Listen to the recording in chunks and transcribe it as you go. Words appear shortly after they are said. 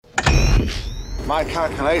my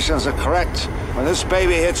calculations are correct, when this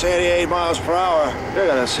baby hits 88 miles per hour, you're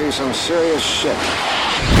gonna see some serious shit.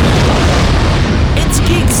 It's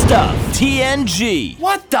Geek Stuff TNG.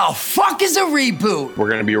 What the fuck is a reboot? We're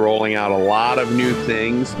going to be rolling out a lot of new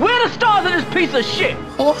things. We're the stars of this piece of shit.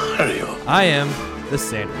 Who are you? I am the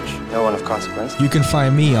sandwich. No one of consequence. You can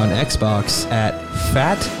find me on Xbox at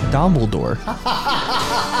Fat Dumbledore.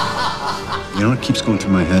 You know what keeps going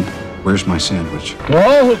through my head? Where's my sandwich? To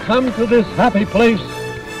all who come to this happy place,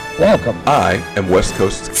 welcome. I am West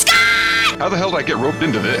Coast. How the hell did I get roped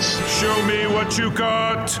into this? Show me what you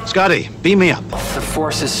got. Scotty, beam me up. The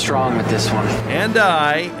force is strong with this one. And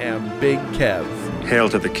I am Big Kev. Hail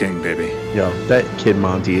to the king, baby. Yo, that Kid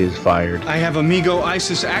Monty is fired. I have Amigo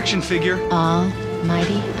Isis action figure.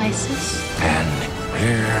 Almighty Isis. And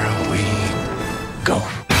here we go.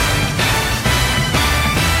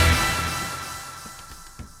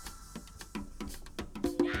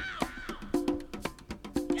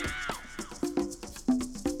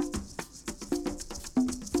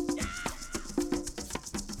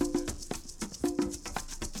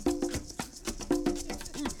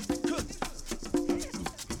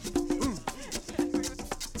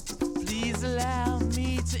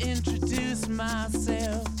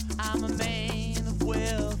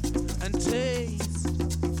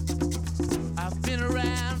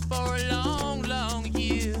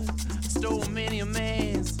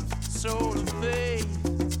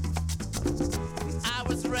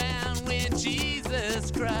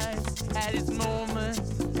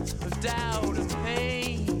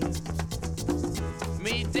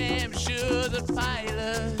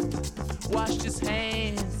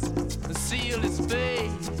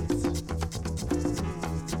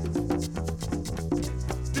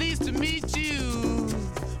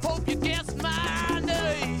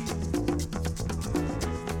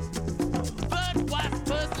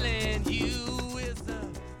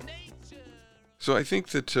 So I think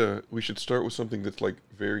that we should start with something that's like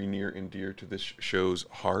very near and dear to this show's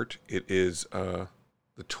heart. It is the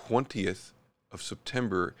 20th of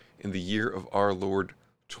September in the year of our Lord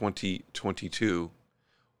 2022.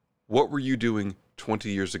 What were you doing 20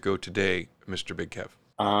 years ago today, Mr. Big Kev?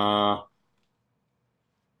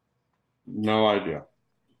 No idea.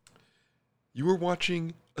 You were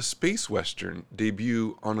watching a space western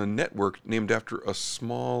debut on a network named after a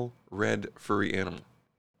small red furry animal.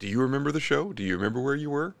 Do you remember the show? Do you remember where you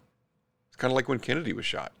were? It's kind of like when Kennedy was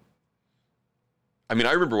shot. I mean,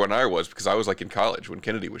 I remember when I was, because I was like in college when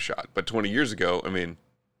Kennedy was shot. But 20 years ago, I mean,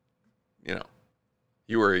 you know,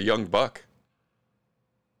 you were a young buck.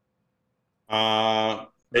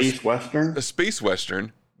 Space Western? A space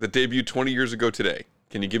western that debuted 20 years ago today.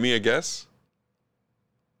 Can you give me a guess?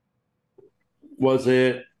 Was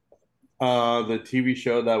it the TV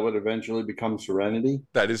show that would eventually become Serenity?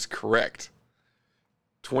 That is correct.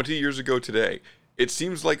 20 years ago today. It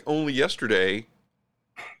seems like only yesterday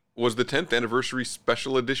was the 10th anniversary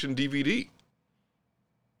special edition DVD.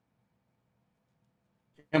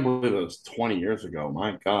 I can't believe it was 20 years ago.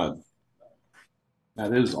 My God.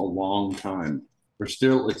 That is a long time. We're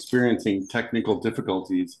still experiencing technical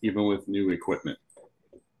difficulties even with new equipment.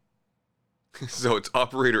 So it's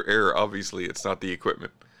operator error. Obviously, it's not the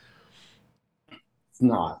equipment. It's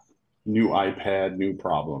not. New iPad, new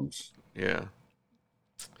problems. Yeah.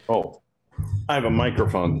 Oh, I have a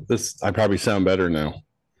microphone. I probably sound better now.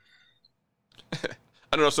 I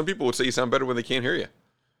don't know. Some people would say you sound better when they can't hear you.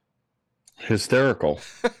 Hysterical.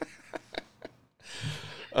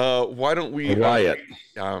 Why don't we... Riot.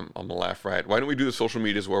 I'm going to laugh, Riot. Why don't we do the social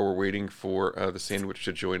medias while we're waiting for the sandwich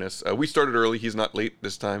to join us? We started early. He's not late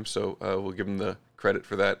this time, so we'll give him the credit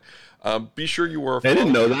for that. Be sure you are... I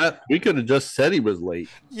didn't know that. We could have just said he was late.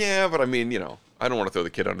 Yeah, but I mean, you know, I don't want to throw the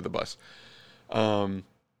kid under the bus.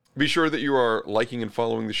 Be sure that you are liking and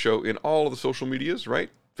following the show in all of the social medias, right?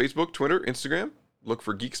 Facebook, Twitter, Instagram. Look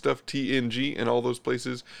for Geek Stuff TNG in all those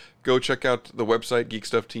places. Go check out the website,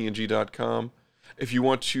 geekstufftng.com. If you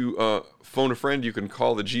want to phone a friend, you can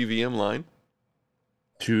call the GVM line.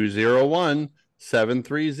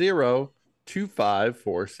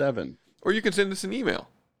 201-730-2547. Or you can send us an email.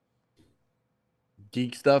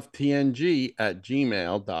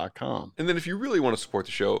 geekstufftng@gmail.com. And then if you really want to support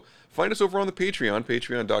the show, find us over on the Patreon,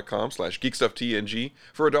 patreon.com/geekstufftng.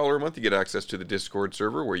 For $1 a month, you get access to the Discord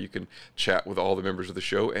server where you can chat with all the members of the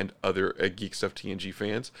show and other Geek Stuff TNG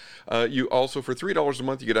fans. You also, for $3 a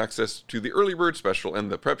month, you get access to the early bird special and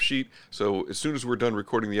the prep sheet. So as soon as we're done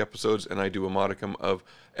recording the episodes and I do a modicum of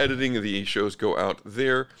editing, the shows go out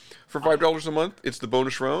there. For $5 a month, it's the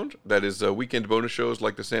bonus round. That is weekend bonus shows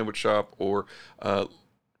like The Sandwich Shop or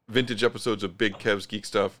vintage episodes of Big Kev's Geek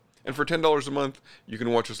Stuff. And for $10 a month, you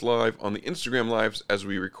can watch us live on the Instagram Lives as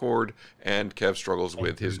we record, and Kev struggles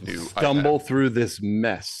with his new Stumble iPad. through this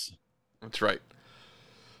mess. That's right.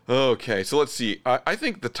 Okay, so let's see. I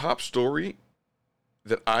think the top story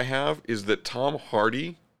that I have is that Tom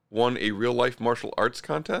Hardy won a real-life martial arts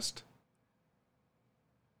contest.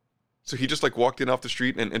 So he just like walked in off the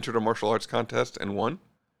street and entered a martial arts contest and won?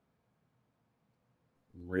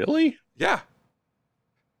 Really? Yeah.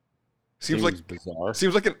 Seems like bizarre.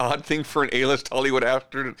 Seems like an odd thing for an A-list Hollywood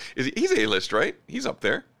actor. He's A-list, right? He's up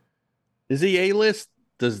there. Is he A-list?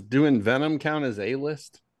 Does doing Venom count as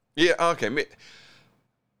A-list? Yeah, okay.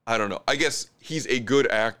 I don't know. I guess he's a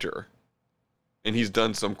good actor. And he's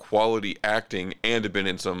done some quality acting and been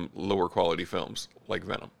in some lower quality films like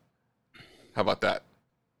Venom. How about that?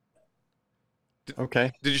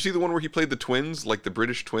 Okay. Did you see the one where he played the twins, like the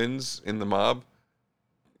British twins in The Mob?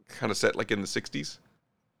 Kind of set like in the 60s?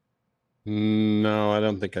 No, I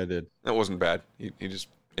don't think I did. That wasn't bad. He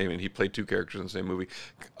played two characters in the same movie.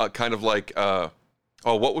 Kind of like,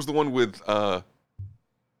 what was the one with, Armie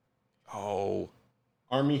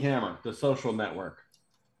Hammer, The Social Network.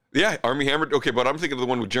 Yeah, Armie Hammer. Okay, but I'm thinking of the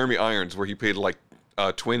one with Jeremy Irons where he played like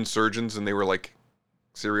twin surgeons and they were like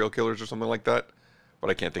serial killers or something like that. But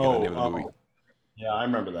I can't think of the name of the movie. Yeah, I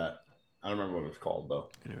remember that. I don't remember what it was called though.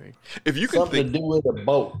 Anyway, if you can something to do with a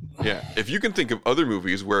boat. Yeah, if you can think of other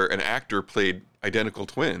movies where an actor played identical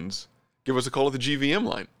twins, give us a call at the GVM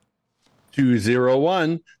line.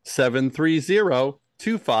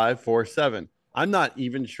 201-730-2547. I'm not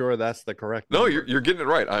even sure that's the correct number. No, you're getting it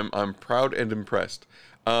right. I'm proud and impressed.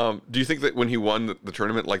 Do you think that when he won the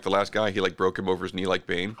tournament, like the last guy, he like broke him over his knee like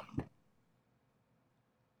Bane?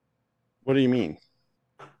 What do you mean?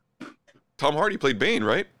 Tom Hardy played Bane,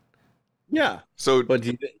 right? Yeah. So, but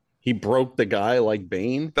he broke the guy like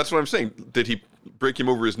Bane? That's what I'm saying. Did he break him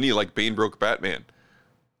over his knee like Bane broke Batman?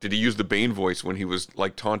 Did he use the Bane voice when he was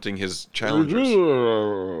like taunting his challengers?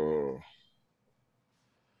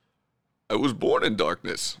 I was born in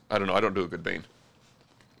darkness. I don't know. I don't do a good Bane.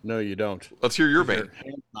 No, you don't. Let's hear your Bane. Your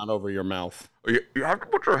hand's not over your mouth. You have to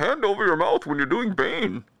put your hand over your mouth when you're doing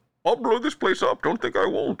Bane. I'll blow this place up. Don't think I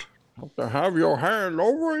won't. You have to have your hand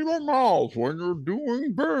over your mouth when you're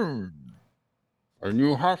doing Bane. And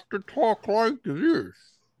you have to talk like this.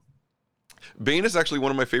 Bane is actually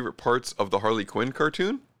one of my favorite parts of the Harley Quinn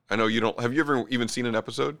cartoon. I know you don't. Have you ever even seen an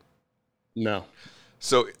episode? No.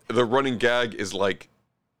 So the running gag is like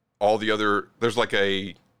all the other. There's like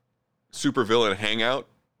a supervillain hangout,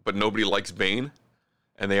 but nobody likes Bane,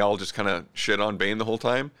 and they all just kind of shit on Bane the whole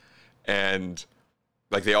time. And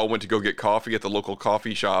like they all went to go get coffee at the local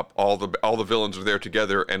coffee shop. All the villains are there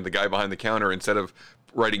together, and the guy behind the counter, instead of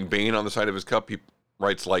writing Bane on the side of his cup, he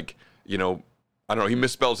writes like, I don't know, he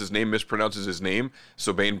misspells his name, mispronounces his name,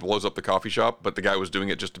 so Bane blows up the coffee shop, but the guy was doing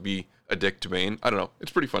it just to be a dick to Bane. I don't know.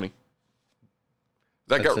 It's pretty funny.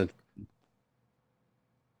 It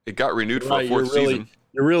got renewed for a fourth season.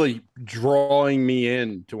 You're really drawing me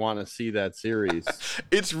in to want to see that series.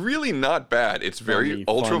 It's really not bad. It's very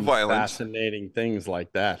ultra violent. Fascinating things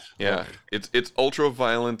like that. Yeah, it's ultra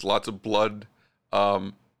violent, lots of blood,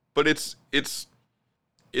 but it's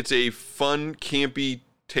a fun, campy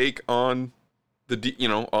take on the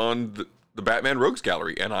Batman Rogues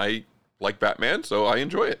Gallery, and I like Batman, so I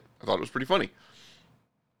enjoy it. I thought it was pretty funny.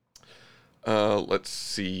 Let's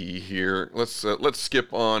see here. Let's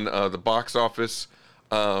skip on the box office.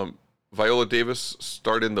 Viola Davis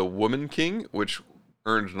starred in The Woman King, which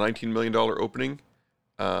earned a $19 million opening.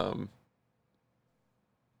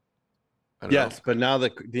 Yes, but now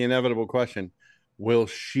the inevitable question, will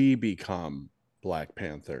she become Black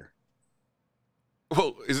Panther?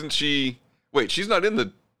 Well, isn't she... Wait, she's not in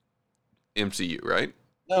the MCU, right?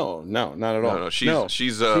 No, not at all. No, she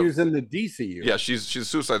was in the DCU. Yeah, she's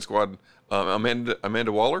Suicide Squad.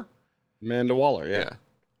 Amanda Waller? Amanda Waller, yeah.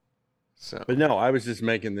 So. But no, I was just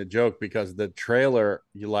making the joke because the trailer,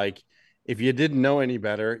 if you didn't know any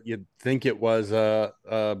better, you'd think it was a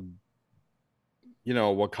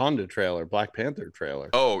Wakanda trailer, Black Panther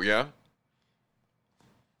trailer. Oh, yeah?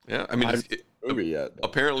 Yeah, I mean, movie yet.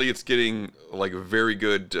 Apparently it's getting like very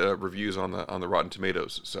good reviews on the Rotten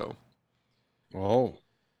Tomatoes, so. Oh.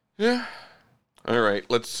 Yeah. All right,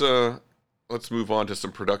 let's move on to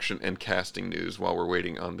some production and casting news while we're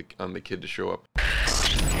waiting on the kid to show up.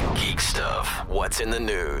 Geek stuff. What's in the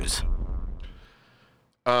news?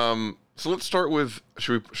 So let's start with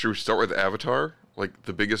should we start with Avatar? Like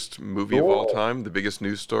the biggest movie of all time, the biggest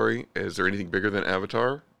news story. Is there anything bigger than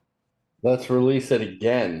Avatar? Let's release it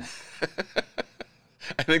again.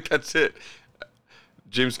 I think that's it.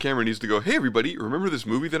 James Cameron needs to go, hey everybody, remember this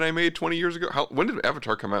movie that I made 20 years ago? When did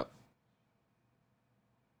Avatar come out?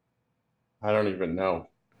 I don't even know.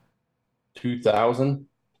 2000?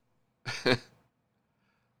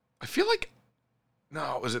 I feel like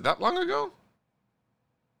no, was it that long ago?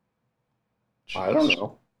 Jeez. I don't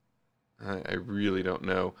know. I really don't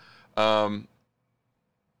know.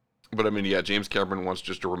 But I mean, yeah, James Cameron wants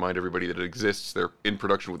just to remind everybody that it exists. They're in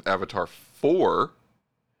production with Avatar 4.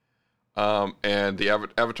 And the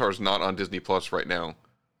Avatar is not on Disney Plus right now,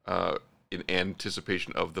 in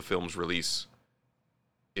anticipation of the film's release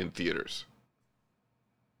in theaters.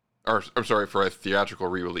 Or I'm sorry, for a theatrical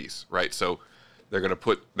re-release, right? So they're gonna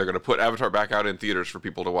put Avatar back out in theaters for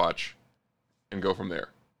people to watch, and go from there.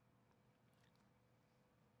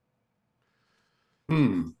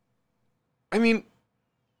 I mean,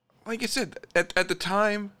 like I said, at the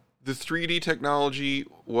time, the 3D technology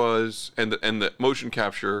was and the motion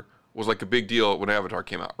capture was like a big deal when Avatar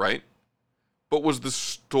came out, right? But was the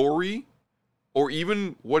story or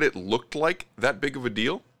even what it looked like that big of a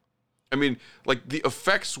deal? I mean, like the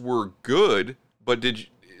effects were good, but did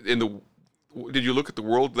you look at the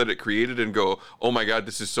world that it created and go, "Oh my God,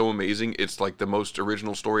 this is so amazing! It's like the most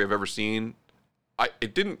original story I've ever seen."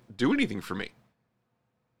 It didn't do anything for me.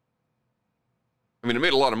 I mean, it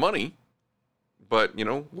made a lot of money, but you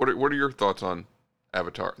know, what are your thoughts on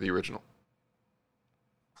Avatar, the original?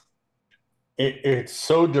 It's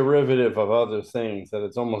so derivative of other things that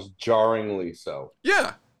it's almost jarringly so.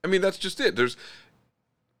 Yeah, I mean that's just it.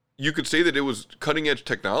 You could say that it was cutting edge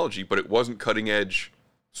technology, but it wasn't cutting edge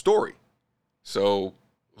story. So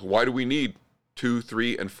why do we need 2,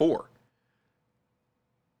 3, and 4?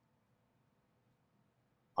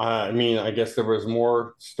 I mean, I guess there was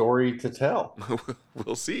more story to tell.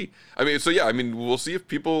 We'll see. I mean, so yeah, I mean, we'll see if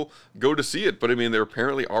people go to see it. But I mean, they're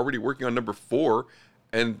apparently already working on number 4,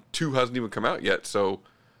 and 2 hasn't even come out yet. So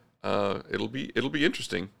it'll be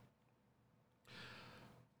interesting.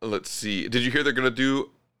 Let's see. Did you hear they're gonna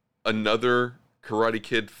do another Karate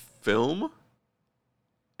Kid film?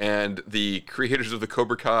 And the creators of the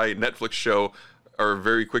Cobra Kai Netflix show are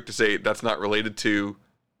very quick to say that's not related to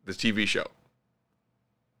the TV show.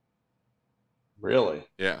 Really?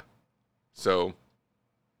 Yeah. So,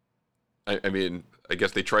 I mean, I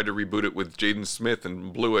guess they tried to reboot it with Jaden Smith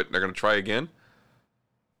and blew it, and they're going to try again.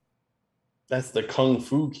 That's the Kung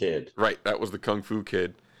Fu Kid. Right, that was the Kung Fu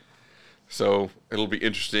Kid. So, it'll be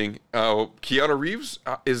interesting. Keanu Reeves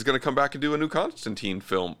is going to come back and do a new Constantine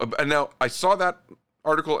film. And now, I saw that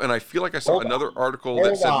article, and I feel like I saw another article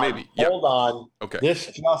that said maybe. Hold on. Okay. This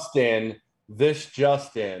just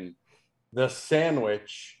in, the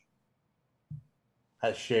Sandwich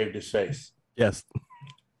has shaved his face. Yes.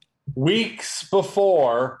 Weeks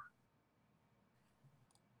before,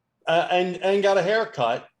 and got a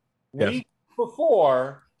haircut. Yes. Weeks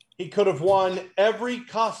before, he could have won every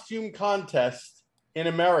costume contest in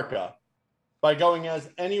America by going as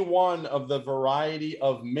any one of the variety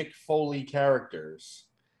of Mick Foley characters.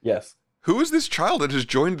 Yes. Who is this child that has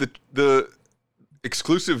joined the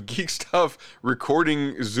exclusive Geek Stuff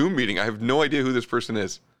recording Zoom meeting? I have no idea who this person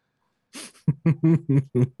is.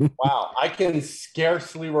 Wow, I can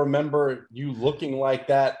scarcely remember you looking like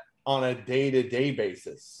that on a day-to-day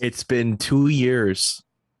basis. It's been 2 years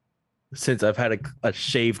since I've had a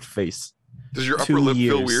shaved face. Does your upper lip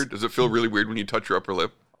feel weird? Does it feel really weird when you touch your upper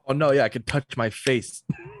lip? Oh no, yeah, I can touch my face.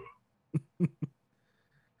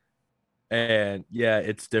 And yeah,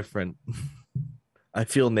 it's different. I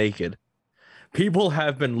feel naked. People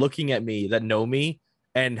have been looking at me that know me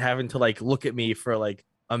and having to like look at me for like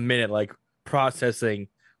a minute, like processing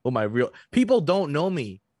what my real people don't know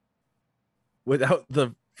me without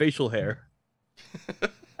the facial hair.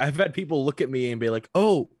 I've had people look at me and be like,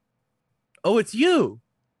 oh, it's you.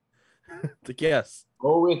 It's like, yes.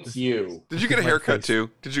 Oh, it's you. Did you get a haircut too?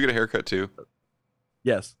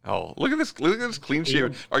 Yes. Oh, look at this clean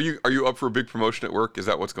shaven. Are you up for a big promotion at work? Is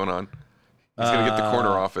that what's going on? He's gonna get the corner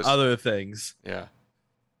office. Other things. Yeah.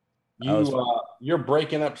 You're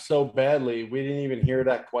breaking up so badly, we didn't even hear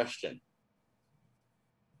that question.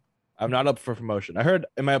 I'm not up for promotion. I heard,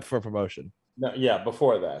 am I up for promotion? No, yeah,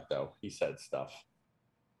 before that though, he said stuff.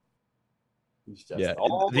 He's just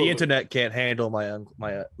the internet can't handle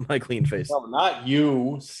my clean face. No, not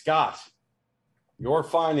you, Scott. You're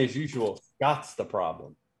fine as usual. Scott's the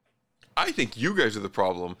problem. I think you guys are the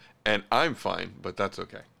problem, and I'm fine, but that's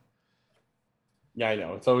okay. Yeah, I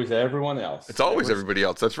know. It's always everyone else. It's always everybody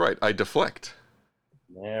else. That's right. I deflect.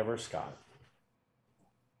 Never Scott.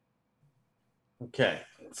 Okay,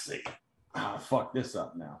 let's see. I'll fuck this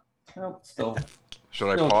up now. Nope, still.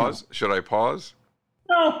 Should I pause? Should I pause?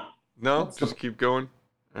 No. No? Just keep going?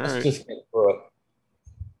 All right. Let's just get through it.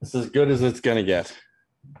 It's as good as it's going to get.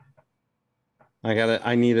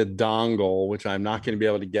 I need a dongle, which I'm not going to be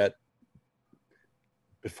able to get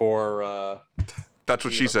before. That's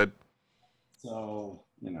what she said. So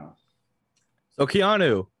So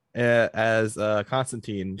Keanu as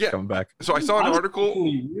Constantine coming back. So I saw an article.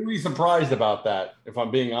 I'm really surprised about that. If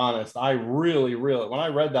I'm being honest, I really, when I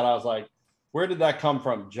read that, I was like, "Where did that come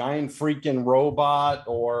from? Giant freaking robot,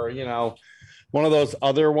 or one of those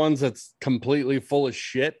other ones that's completely full of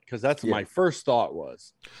shit?" Because that's my first thought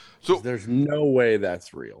was. So there's no way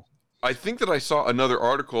that's real. I think that I saw another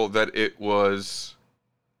article that it was.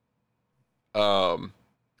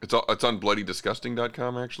 It's on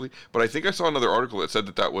bloodydisgusting.com actually, but I think I saw another article that said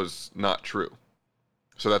that was not true.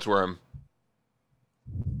 So that's where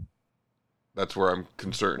I'm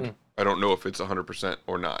concerned. I don't know if it's 100%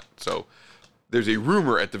 or not. So there's a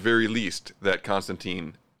rumor at the very least that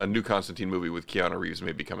a new Constantine movie with Keanu Reeves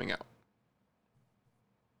may be coming out.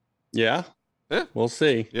 Yeah. Yeah. We'll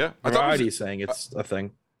see. Yeah. Variety's saying it's a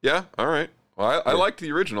thing. Yeah. All right. Well, I liked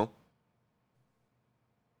the original.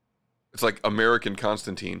 It's like American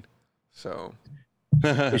Constantine. So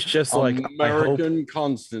it's just like American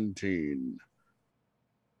Constantine.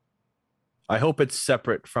 I hope it's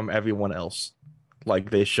separate from everyone else,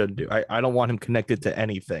 like they should do. I don't want him connected to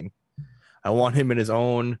anything. I want him in his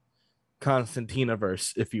own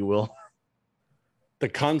Constantinoverse, if you will. The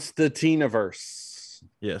Constantinoverse.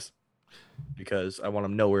 Yes. Because I want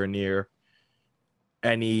him nowhere near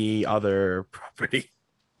any other property.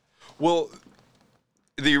 Well,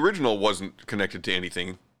 the original wasn't connected to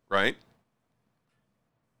anything, right?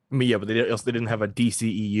 Yeah, but they didn't have a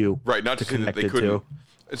DCEU, right? Not to say that they couldn't.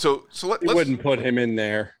 To. So let's wouldn't put him in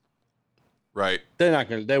there, right? They're not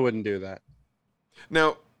gonna. They wouldn't do that.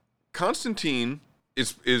 Now, Constantine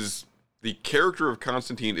is the character of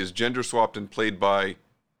Constantine is gender swapped and played by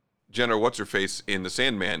Jenna What's-Her-Face in the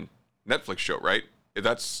Sandman Netflix show, right?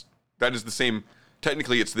 That is the same.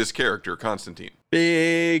 Technically, it's this character, Constantine.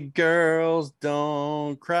 Big girls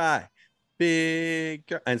don't cry.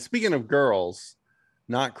 And speaking of girls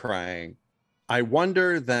not crying, I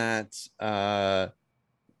wonder that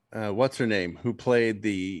what's her name, who played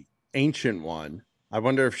the ancient one, I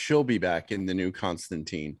wonder if she'll be back in the new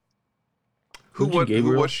Constantine. Who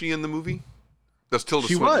was she in the movie? That's Tilda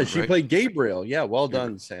Swinton. She played Gabriel. Yeah, well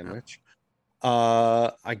done, Sandwich.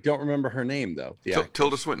 I don't remember her name though.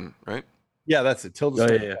 Tilda Swinton, right? Yeah, that's it. Tilda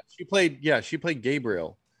Swinton. Yeah. She played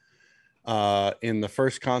Gabriel in the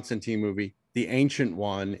first Constantine movie, the ancient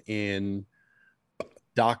one in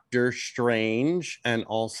Doctor Strange, and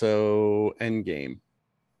also Endgame.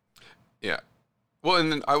 Yeah. Well,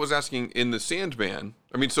 and then I was asking in the Sandman.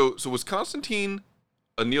 I mean, so was Constantine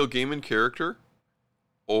a Neil Gaiman character,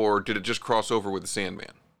 or did it just cross over with the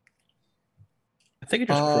Sandman? I think it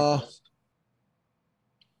just crossed.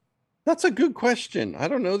 That's a good question. I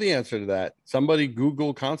don't know the answer to that. Somebody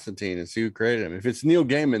Google Constantine and see who created him. If it's Neil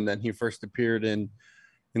Gaiman, then he first appeared in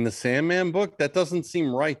the Sandman book. That doesn't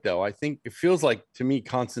seem right, though. I think it feels like to me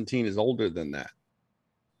Constantine is older than that.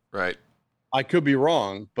 Right. I could be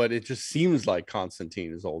wrong, but it just seems like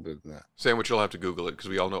Constantine is older than that. Sandwich, you'll have to Google it because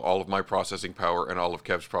we all know all of my processing power and all of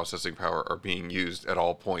Kev's processing power are being used at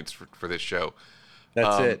all points for this show.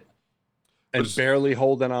 That's it. And barely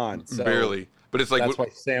holding on. So barely. But it's like that's why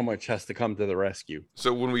Sandwich has to come to the rescue.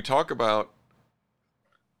 So when we talk about,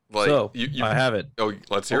 like, I have it. Oh,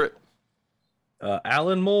 let's hear it.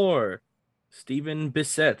 Alan Moore, Stephen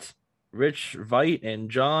Bissett, Rich Veidt, and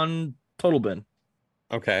John Totalbin.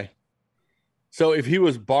 Okay. So if he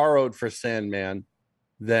was borrowed for Sandman,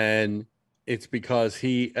 then it's because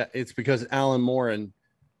Alan Moore and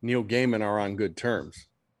Neil Gaiman are on good terms.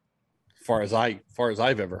 Far as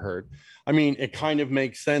I've ever heard. I mean, it kind of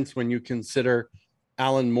makes sense when you consider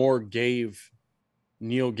Alan Moore gave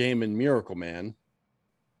Neil Gaiman Miracle Man.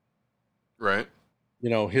 Right.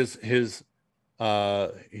 You know, his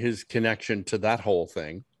connection to that whole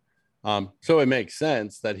thing. So it makes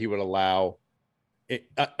sense that he would allow it,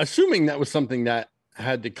 assuming that was something that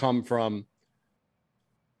had to come from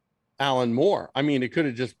Alan Moore. I mean, it could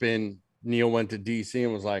have just been Neil went to DC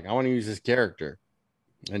and was like, I want to use this character.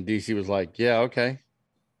 And DC was like, yeah, okay.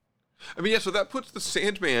 I mean, yeah, so that puts the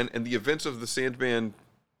Sandman and the events of the Sandman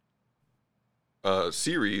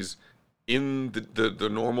series in the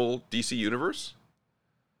normal DC universe?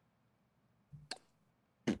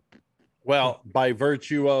 Well, by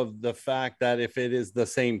virtue of the fact that if it is the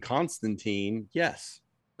same Constantine, yes.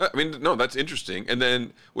 I mean, no, that's interesting. And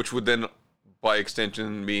then, which would then, by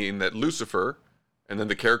extension, mean that Lucifer, and then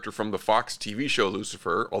the character from the Fox TV show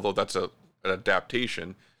Lucifer, although that's an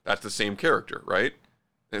adaptation, that's the same character, right?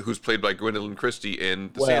 Who's played by Gwendolyn Christie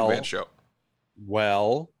in the Sandman show.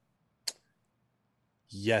 Well,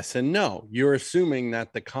 yes and no. You're assuming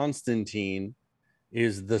that the Constantine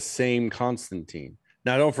is the same Constantine.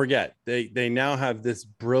 Now, don't forget, they now have this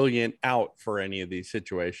brilliant out for any of these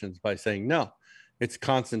situations by saying, no, it's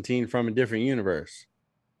Constantine from a different universe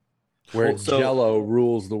where Jello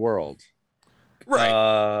rules the world.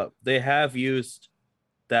 Right. They have used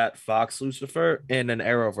that Fox Lucifer in an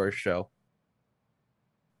Arrowverse show.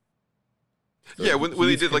 So yeah, when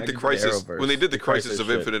they did like the Crisis, when they did the Crisis of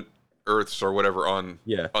Infinite Earths or whatever in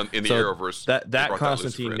the Arrowverse, that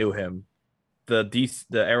Constantine knew him. The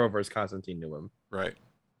Arrowverse Constantine knew him. Right.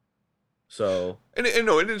 So and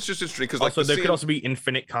it's just interesting because also there could also be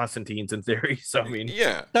infinite Constantines in theory. So I mean,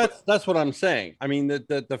 yeah, that's what I'm saying. I mean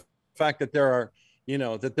the fact that there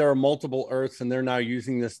are multiple Earths and they're now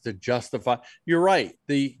using this to justify. You're right.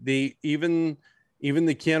 The even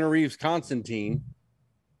the Keanu Reeves Constantine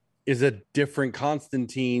is a different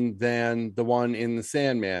Constantine than the one in the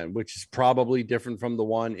Sandman, which is probably different from the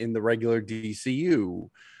one in the regular DCU.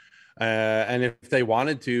 And if they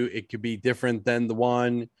wanted to, it could be different than the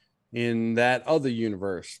one in that other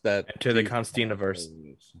universe that to the Constantiniverse.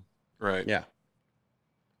 Right. Yeah.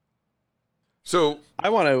 So I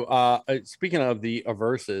want to speaking of the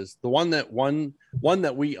averses, the one that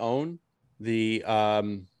we own, the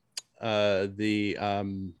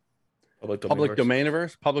public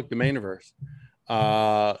domainiverse.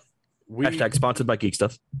 Hashtag sponsored by Geek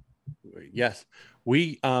Stuff. Yes.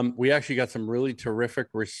 We actually got some really terrific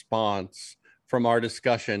response from our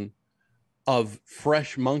discussion of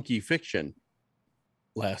Fresh Monkey Fiction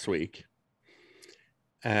last week,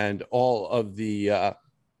 and all of the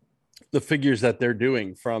figures that they're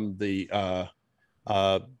doing from the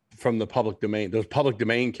public domain, those public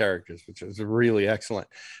domain characters, which is really excellent.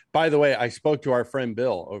 By the way, I spoke to our friend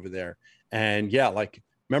Bill over there, and yeah, like,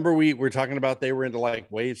 remember we were talking about they were into like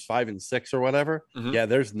waves 5 and 6 or whatever. Mm-hmm. Yeah,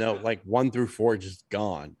 there's no like 1 through 4 just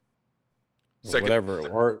gone. Whatever,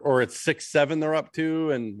 or it's 6, 7 they're up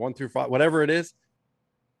to, and 1 through 5, whatever it is,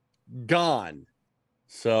 gone.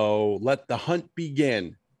 So let the hunt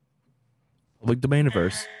begin. Public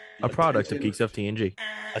Domainiverse, a product of Geek Stuff TNG.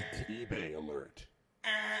 eBay alert.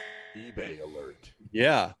 eBay alert.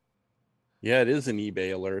 Yeah, it is an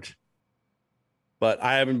eBay alert. But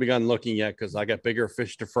I haven't begun looking yet because I got bigger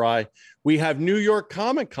fish to fry. We have New York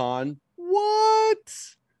Comic Con. What?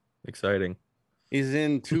 Exciting. Is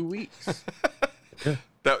in 2 weeks. Yeah.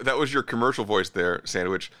 That was your commercial voice there,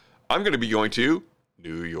 Sandwich. I'm going to be going to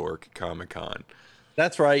New York Comic Con.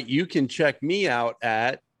 That's right. You can check me out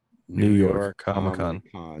at New York Comic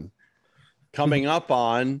Con. Coming up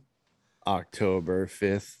on October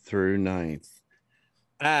 5th through 9th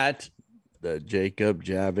at the Jacob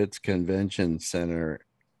Javits Convention Center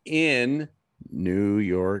in New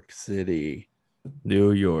York City.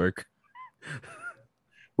 New York.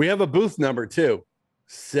 We have a booth number too,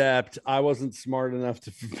 except I wasn't smart enough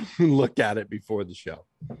to look at it before the show.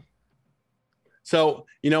 So,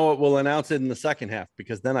 you know what? We'll announce it in the second half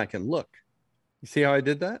because then I can look. You see how I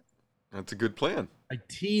did that? That's a good plan. I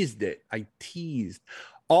teased it.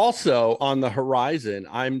 Also on the horizon,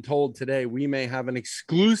 I'm told today we may have an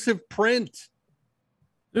exclusive print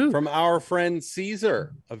from our friend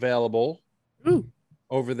Caesar available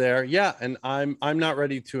over there. Yeah, and I'm not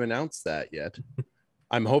ready to announce that yet.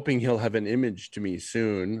 I'm hoping he'll have an image to me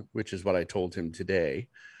soon, which is what I told him today.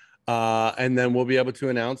 And then we'll be able to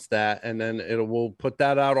announce that, and then we'll put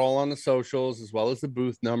that out all on the socials as well as the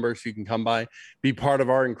booth number, so you can come by, be part of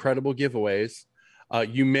our incredible giveaways.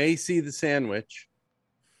 You may see the Sandwich.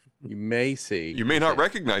 You may not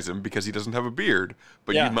recognize him because he doesn't have a beard,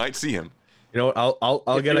 but you might see him. You know,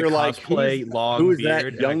 I'll get a cosplay long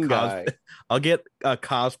beard. Young guy. I'll get a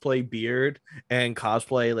cosplay beard and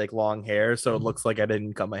cosplay like long hair, so it looks like I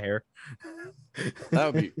didn't cut my hair.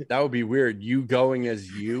 That would be weird. You going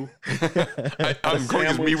as you? I'm going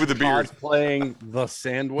as me with a beard. Cosplaying the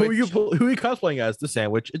Sandwich. Who are you cosplaying as? The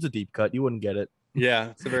Sandwich. It's a deep cut. You wouldn't get it. Yeah,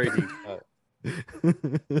 it's a very deep cut.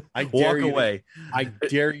 Walk away. I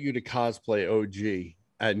dare you to cosplay OG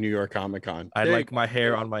at New York Comic Con. I like my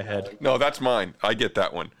hair on my head. No, that's mine. I get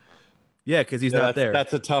that one. Yeah, because he's not there.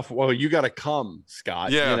 That's a tough. Well, you got to come,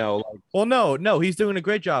 Scott. Yeah. You know. Well, no, he's doing a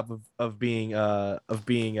great job of being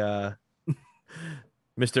Mr.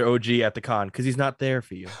 OG at the con because he's not there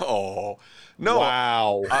for you. Oh no!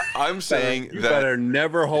 Wow. I'm saying you that better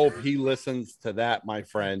never hope he listens to that, my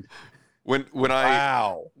friend. When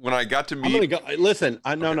I got to meet, listen.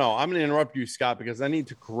 I'm going to interrupt you, Scott, because I need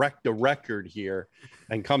to correct the record here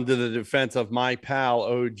and come to the defense of my pal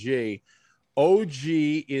OG. OG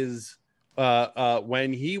is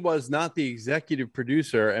when he was not the executive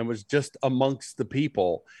producer and was just amongst the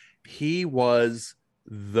people, he was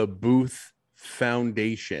the booth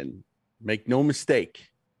foundation. Make no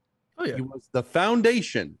mistake. Oh yeah, he was the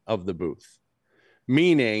foundation of the booth.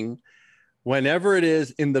 meaning whenever it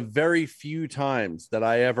is, in the very few times that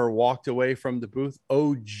I ever walked away from the booth,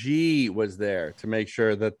 OG was there to make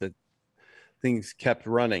sure that the things kept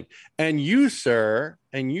running. And you, sir,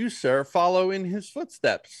 follow in his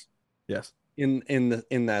footsteps. Yes.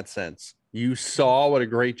 In that sense, you saw what a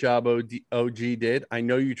great job OG did. I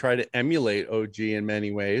know you try to emulate OG in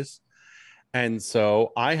many ways, and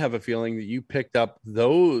so I have a feeling that you picked up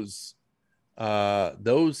those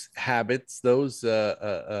habits, those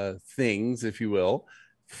things, if you will,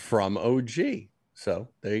 from OG. So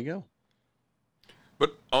there you go.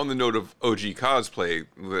 But on the note of OG cosplay,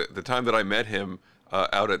 the time that I met him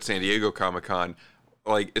out at San Diego Comic-Con,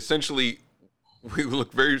 like essentially we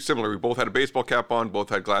looked very similar. We both had a baseball cap on, both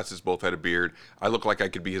had glasses, both had a beard. I look like I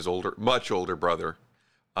could be his much older brother.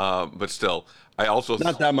 But still, I also...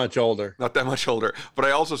 Not that much older. Not that much older. But I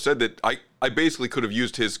also said that I basically could have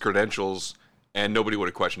used his credentials and nobody would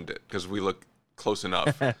have questioned it because we look close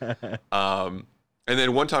enough. And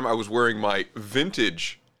then one time I was wearing my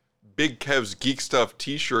vintage Big Kev's Geek Stuff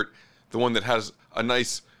t-shirt, the one that has a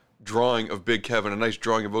nice drawing of Big Kev and a nice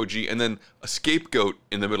drawing of OG, and then a scapegoat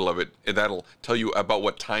in the middle of it, and that'll tell you about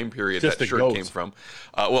what time period that shirt came from.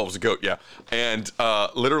 Well, it was a goat, yeah. And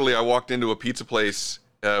literally I walked into a pizza place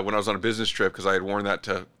when I was on a business trip because I had worn that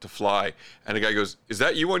to fly, and a guy goes, "Is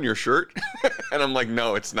that you on your shirt?" And I'm like,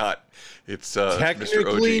 "No, it's not. It's technically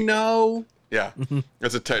Mr. OG. No. Yeah,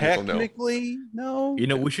 it's a technical no. Technically no. You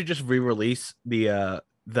know, we should just re-release the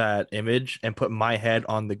that image and put my head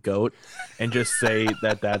on the goat and just say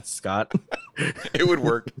that that's Scott. It would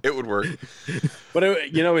work. It would work. But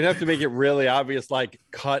we'd have to make it really obvious, like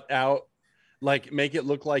cut out, like make it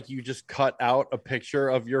look like you just cut out a picture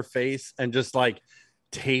of your face and just like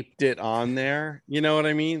taped it on there. You know what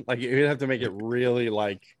I mean? Like you'd have to make it really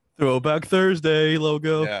like Throwback Thursday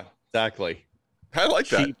logo. Yeah, exactly. I like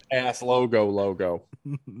that. Cheap ass logo.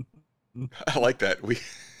 I like that. We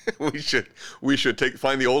should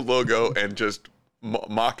find the old logo and just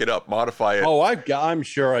mock it up, modify it. Oh, I'm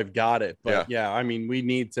sure I've got it, but yeah, I mean, we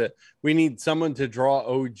need someone to draw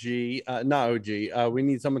OG, not OG. We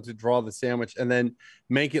need someone to draw the sandwich and then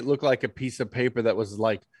make it look like a piece of paper that was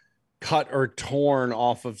like cut or torn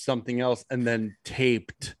off of something else and then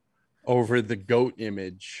taped over the goat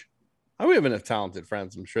image. We have enough talented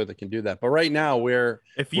friends, I'm sure they can do that. But right now,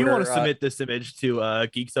 if you want to submit this image to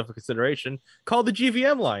Geek Stuff for consideration, call the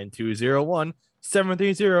GVM line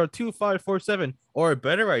 201-730-2547. Or a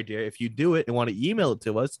better idea, if you do it and want to email it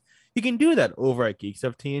to us, you can do that over at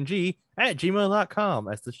geekstufftng@gmail.com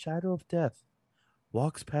as the shadow of death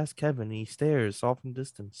walks past Kevin. He stares off in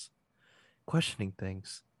distance, questioning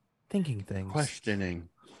things, thinking things. Questioning.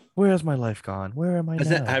 Where has my life gone? Where am I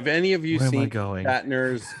now? Have any of you seen going?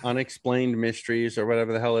 Shatner's Unexplained Mysteries or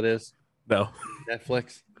whatever the hell it is? No.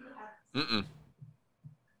 Netflix? Mm-mm.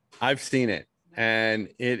 I've seen it, and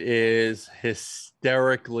it is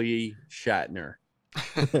hysterically Shatner.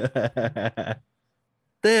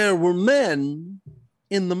 There were men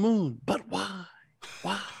in the moon, but why?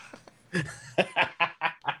 Why?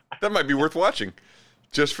 That might be worth watching,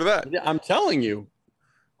 just for that. I'm telling you.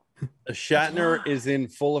 Shatner is in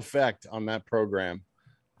full effect on that program.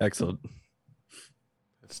 Excellent.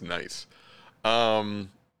 That's nice.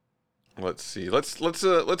 Let's see. Let's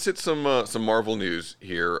hit some Marvel news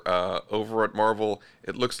here. Over at Marvel,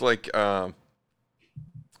 it looks like we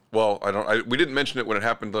didn't mention it when it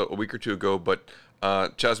happened a week or two ago, but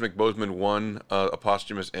Chadwick Boseman won a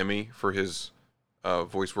posthumous Emmy for his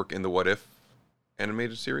voice work in the What If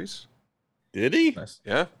animated series. Did he? Nice.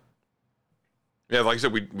 Yeah. Yeah, like I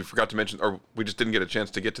said, we forgot to mention, or we just didn't get a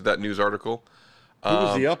chance to get to that news article. Who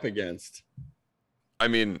was he up against? I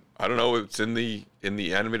mean, I don't know. It's in the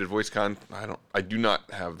animated voice con. I do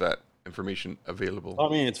not have that information available. I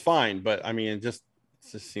mean, it's fine, but I mean, it just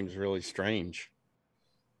seems really strange.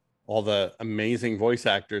 All the amazing voice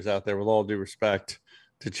actors out there, with all due respect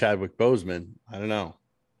to Chadwick Boseman, I don't know.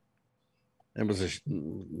 It was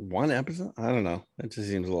one episode. I don't know. It just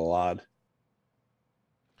seems a little odd.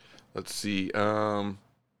 Let's see. The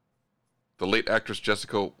late actress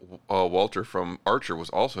Jessica Walter from Archer was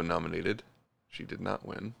also nominated. She did not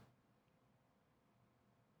win.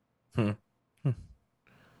 You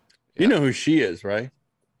know who she is, right?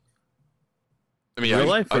 I mean,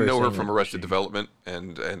 I know her from Arrested Development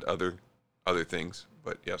and other things,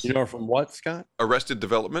 but yes. You know her from what, Scott? Arrested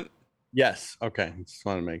Development? Yes. Okay. Just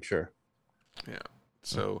want to make sure. Yeah.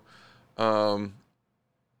 So,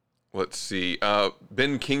 let's see.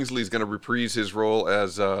 Ben Kingsley is going to reprise his role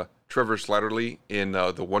as Trevor Slattery in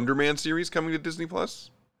the Wonder Man series coming to Disney Plus.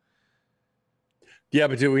 Yeah,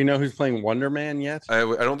 but do we know who's playing Wonder Man yet? I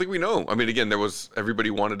don't think we know. I mean, again, everybody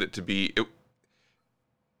wanted it to be.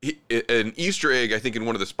 an Easter egg, I think, in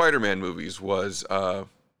one of the Spider-Man movies was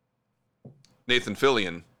Nathan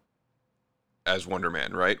Fillion as Wonder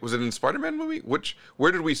Man, right? Was it in the Spider-Man movie?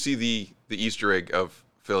 Where did we see the Easter egg of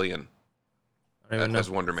Fillion as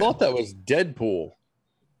Wonder Man? I thought that was Deadpool.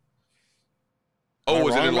 Oh,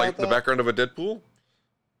 was it in like the background of a Deadpool?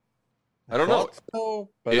 I don't know. So,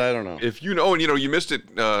 but I don't know. If you know, and you missed it,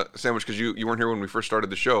 Sandwich, because you weren't here when we first started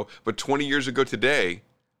the show. But 20 years ago today,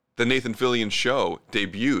 the Nathan Fillion show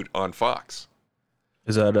debuted on Fox.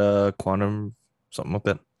 Is that Quantum something like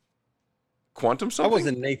that? Quantum something? That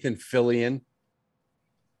wasn't Nathan Fillion.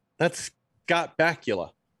 That's Scott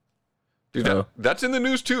Bakula. Dude, that's in the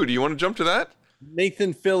news too. Do you want to jump to that?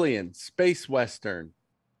 Nathan Fillion, Space Western.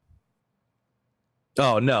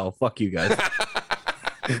 Oh no! Fuck you guys.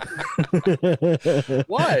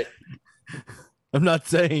 What? I'm not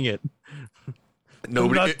saying it.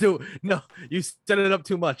 Nobody. No, you set it up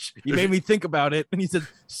too much. You made me think about it, and you said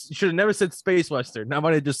you should have never said Space Western. I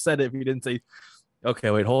might have just said it if you didn't say.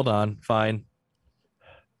 Okay, wait, hold on. Fine.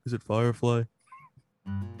 Is it Firefly?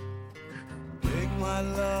 Take my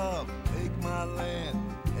love, take my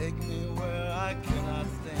land, take me where I cannot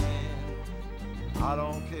stand. I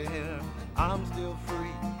don't care, I'm still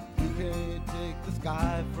free. You can't take the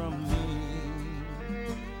sky from me.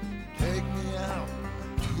 Take me out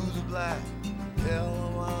to the black. Tell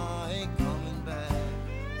them I ain't coming back.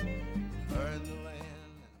 Burn the land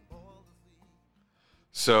and boil the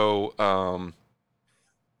sea. So,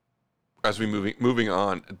 as we moving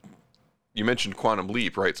on, you mentioned Quantum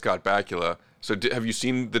Leap, right? Scott Bakula. So, have you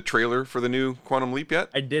seen the trailer for the new Quantum Leap yet?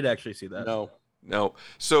 I did actually see that. No.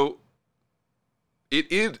 So,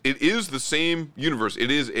 it is the same universe.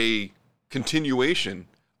 It is a continuation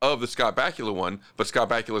of the Scott Bakula one, but Scott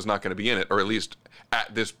Bakula is not going to be in it, or at least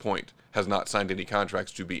at this point has not signed any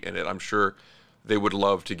contracts to be in it. I'm sure they would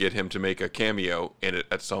love to get him to make a cameo in it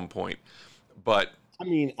at some point, but I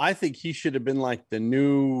mean, I think he should have been like the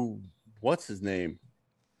new, what's his name?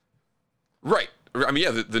 Right. I mean,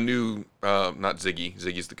 yeah, the new, not Ziggy.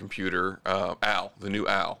 Ziggy's the computer. Al, the new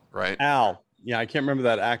Al, right? Al. Yeah, I can't remember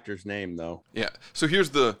that actor's name though. Yeah. So here's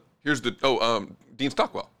the Dean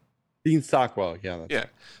Stockwell. Dean Stockwell. Yeah. Yeah.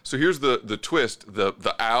 So here's the twist.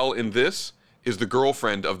 The Al in this is the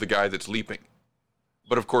girlfriend of the guy that's leaping.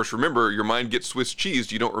 But of course, remember, your mind gets Swiss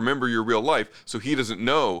cheesed. You don't remember your real life, so he doesn't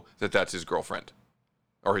know that that's his girlfriend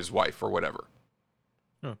or his wife or whatever.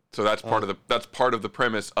 So that's part of the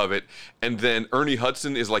premise of it. And then Ernie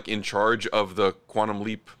Hudson is like in charge of the Quantum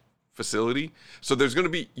Leap facility. So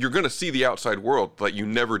you're going to see the outside world that you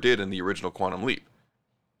never did in the original Quantum Leap,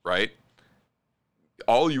 right?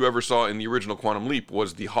 All you ever saw in the original Quantum Leap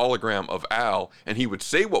was the hologram of Al, and he would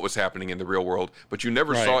say what was happening in the real world, but you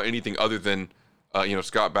never saw anything other than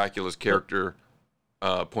Scott Bakula's character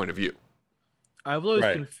point of view. I'm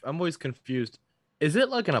always confused. Is it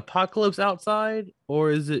like an apocalypse outside,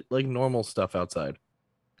 or is it like normal stuff outside?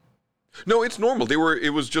 No, it's normal. It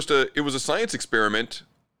was a science experiment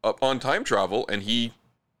on time travel, and he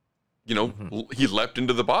leapt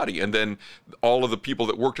into the body, and then all of the people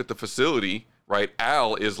that worked at the facility, right?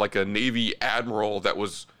 Al is like a Navy admiral that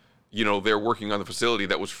was, they're working on the facility,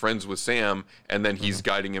 that was friends with Sam, and then he's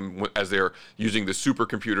guiding him as they're using the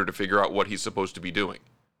supercomputer to figure out what he's supposed to be doing.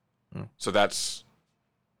 So that's.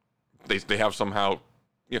 They have somehow,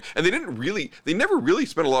 and they never really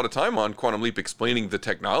spent a lot of time on Quantum Leap explaining the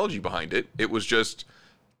technology behind it. It was just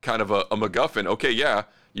kind of a MacGuffin. Okay, yeah,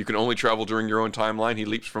 you can only travel during your own timeline. He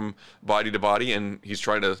leaps from body to body, and he's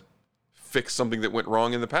trying to fix something that went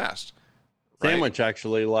wrong in the past. Right? Sandwich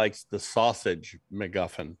actually likes the sausage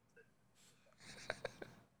MacGuffin.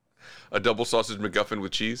 A double sausage MacGuffin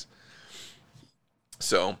with cheese.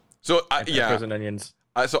 Peppers and onions.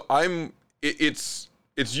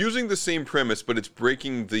 It's using the same premise, but it's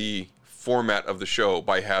breaking the format of the show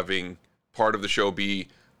by having part of the show be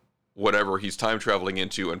whatever he's time traveling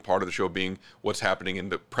into, and part of the show being what's happening in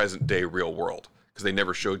the present day real world, because they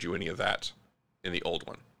never showed you any of that in the old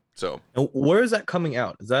one. So where is that coming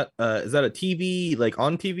out? Is that a TV, like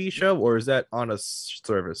on TV show, or is that on a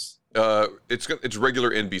service? It's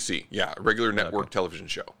regular NBC, regular network television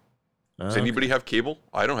show. Does anybody have cable?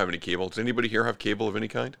 I don't have any cable. Does anybody here have cable of any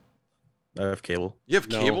kind? I have cable. You have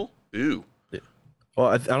cable? Ooh. Yeah. Well,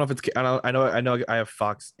 I don't know if it's. I know. I have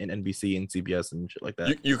Fox and NBC and CBS and shit like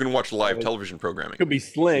that. You can watch live television programming. Could be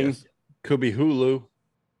Sling. Yes. Could be Hulu.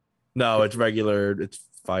 No, it's regular. It's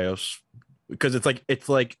Fios, because it's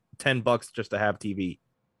like $10 just to have TV.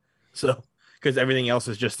 So because everything else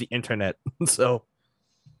is just the internet. So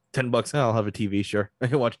 $10, I'll have a TV. Sure, I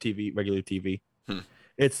can watch TV, regular TV.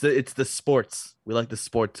 It's the sports. We like the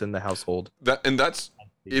sports in the household.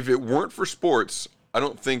 If it weren't for sports, I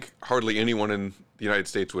don't think hardly anyone in the United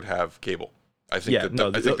States would have cable. I think Yeah,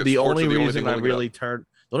 no. The only reason I really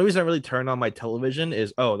turn on my television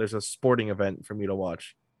is there's a sporting event for me to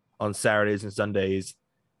watch on Saturdays and Sundays,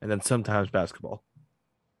 and then sometimes basketball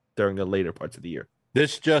during the later parts of the year.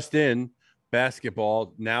 This just in: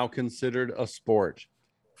 basketball now considered a sport.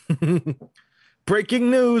 Breaking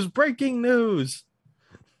news! Breaking news!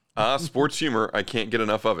 Sports humor. I can't get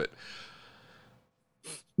enough of it.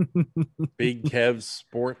 Big Kev's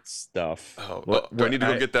sports stuff. Do I need to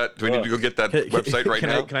go get that? Do I need to go get that website right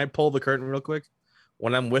now? Can I pull the curtain real quick?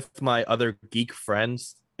 When I'm with my other geek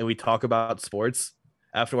friends and we talk about sports,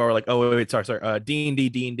 after a while we're like, oh wait, sorry,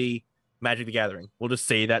 D&D, Magic the Gathering. We'll just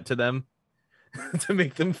say that to them to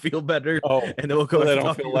make them feel better. Oh, and then we'll go. So they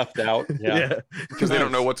don't feel left out. Yeah, because they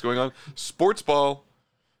don't know what's going on. Sports ball,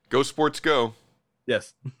 go sports go.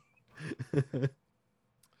 Yes.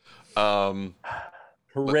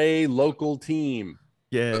 Hooray, local team.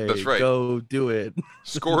 Yay, that's right. Go do it.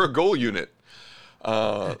 Score a goal unit.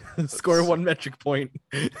 Score 1 metric point.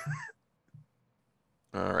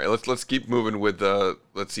 All right, let's keep moving with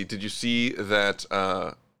let's see. Did you see that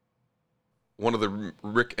one of the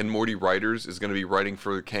Rick and Morty writers is going to be writing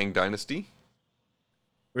for the Kang Dynasty?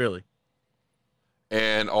 Really?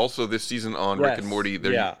 And also this season on Rick and Morty,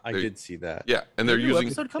 I did see that. Yeah, and they're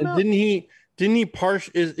using. And didn't he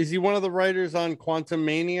is he one of the writers on Quantum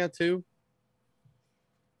Mania too?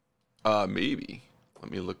 Maybe.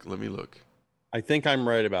 Let me look. I think I'm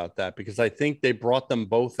right about that because I think they brought them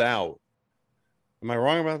both out. Am I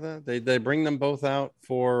wrong about that? They bring them both out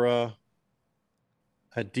for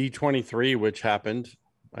at D23, which happened,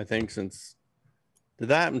 I think, did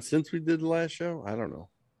that happen since we did the last show? I don't know.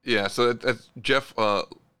 Yeah, so that's Jeff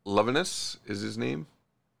Levinus is his name.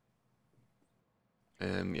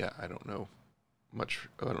 And yeah, I don't know much.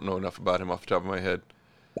 I don't know enough about him off the top of my head.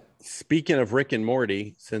 Speaking of Rick and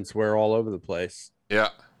Morty, since we're all over the place. Yeah.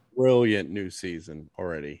 Brilliant new season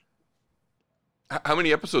already. How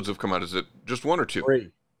many episodes have come out? Is it just 1 or 2?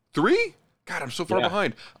 3. 3? God, I'm so far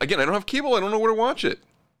behind. Again, I don't have cable. I don't know where to watch it.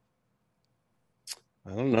 I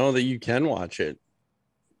don't know that you can watch it.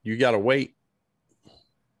 You got to wait.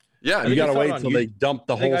 Yeah. You got to wait till they dump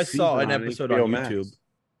the whole season. I saw an episode on YouTube.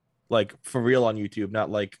 Like, for real on YouTube,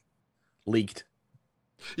 not like leaked.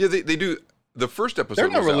 Yeah, they do. The first episode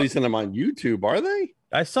They're not releasing them on YouTube, are they?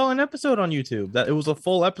 I saw an episode on YouTube. That it was a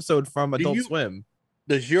full episode from Adult Swim.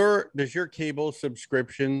 Does your cable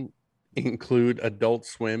subscription include Adult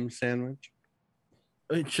Swim, Sandwich?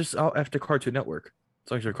 It's just out after Cartoon Network.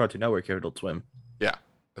 It's like your Cartoon Network, you have Adult Swim. Yeah,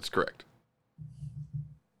 that's correct.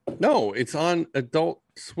 No, it's on Adult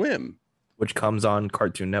Swim, which comes on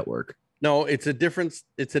Cartoon Network. No, it's a different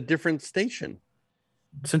station.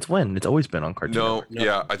 Since when? It's always been on Cartoon Network.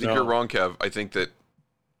 Yeah, I think you're wrong, Kev. I think that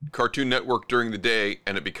Cartoon Network during the day,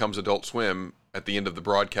 and it becomes Adult Swim at the end of the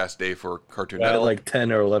broadcast day for Cartoon Network. Like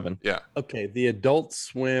 10 or 11. Yeah. Okay, the Adult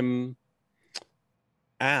Swim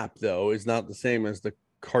app, though, is not the same as the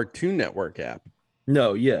Cartoon Network app.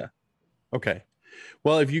 No, yeah. Okay.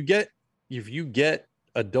 Well, if you get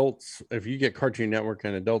Cartoon Network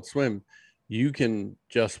and Adult Swim, you can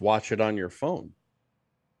just watch it on your phone.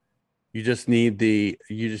 You just need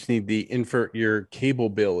your cable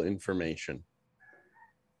bill information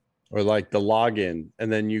or like the login,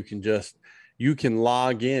 and then you can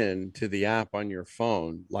log in to the app on your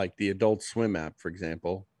phone, like the Adult Swim app, for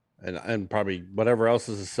example, and probably whatever else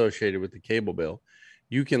is associated with the cable bill.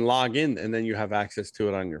 You can log in and then you have access to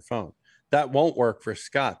it on your phone. That won't work for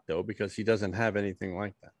Scott, though, because he doesn't have anything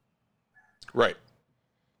like that. Right.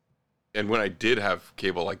 And when I did have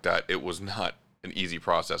cable like that, it was not an easy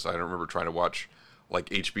process. I don't remember trying to watch like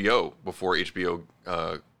HBO before HBO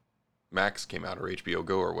Max came out, or HBO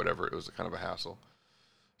Go or whatever. It was kind of a hassle.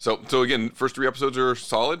 So again, first 3 episodes are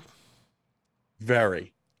solid.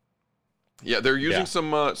 Very. Yeah, they're using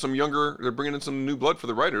some younger. They're bringing in some new blood for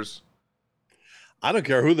the writers. I don't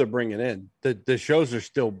care who they're bringing in. The shows are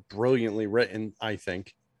still brilliantly written, I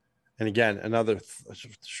think. And again, another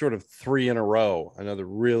sort of 3 in a row, another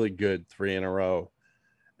really good 3 in a row.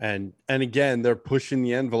 And again, they're pushing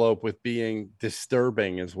the envelope with being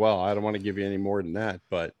disturbing as well. I don't want to give you any more than that,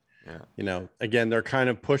 but again, they're kind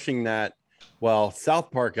of pushing that. Well, South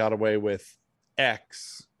Park got away with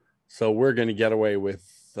X, so we're going to get away with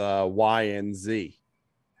Y and Z.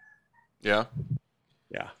 Yeah.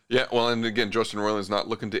 Yeah. Yeah. Well, and again, Justin Roiland's not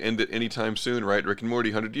looking to end it anytime soon, right? Rick and Morty,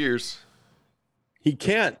 100 years. He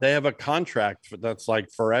can't. They have a contract that's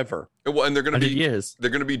like forever. Well, and they're going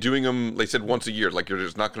to be doing them. They said once a year. Like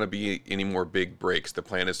there's not going to be any more big breaks. The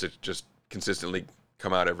plan is to just consistently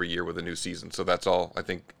come out every year with a new season. So that's all. I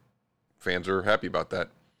think fans are happy about that.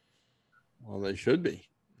 Well, they should be.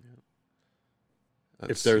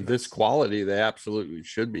 That's If they're this nuts. quality, they absolutely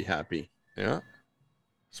should be happy. Yeah.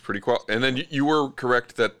 It's pretty cool. And then you were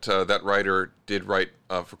correct that that writer did write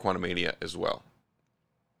for Quantumania as well.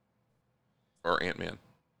 Or Ant-Man,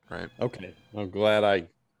 right? Okay. I'm glad I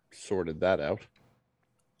sorted that out.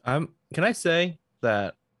 Can I say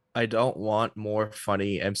that I don't want more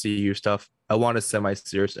funny MCU stuff? I want a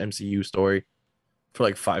semi-serious MCU story for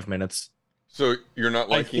like 5 minutes. So you're not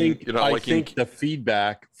liking I think the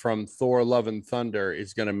feedback from Thor: Love and Thunder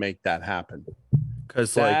is going to make that happen.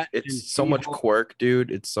 Because like and it's so much She-Hulk- quirk,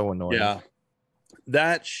 dude. It's so annoying. Yeah.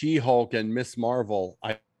 That She-Hulk and Miss Marvel,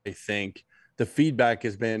 I think the feedback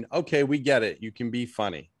has been, okay, we get it. You can be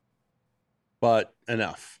funny, but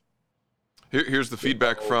enough. Here's the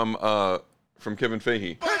feedback from Kevin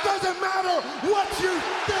Feige. It doesn't matter what you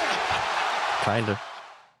think.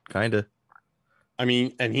 Kinda. I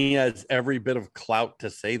mean, and he has every bit of clout to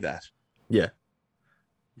say that. Yeah.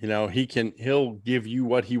 You know, he'll give you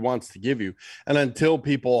what he wants to give you. And until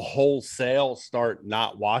people wholesale start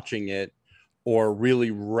not watching it or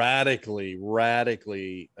really radically,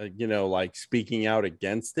 like speaking out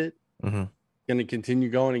against it, Mm-hmm. going to continue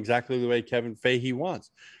going exactly the way Kevin Feige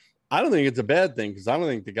wants. I don't think it's a bad thing because I don't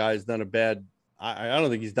think the guy's done a bad. I don't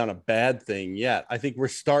think he's done a bad thing yet. I think we're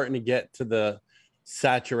starting to get to the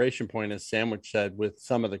saturation point, as Sandwich said, with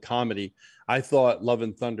some of the comedy. I thought Love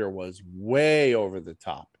and Thunder was way over the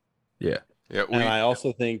top. Yeah. And I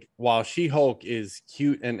also think while She-Hulk is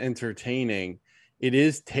cute and entertaining, it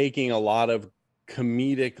is taking a lot of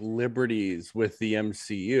comedic liberties with the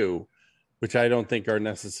MCU, which I don't think are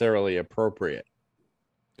necessarily appropriate.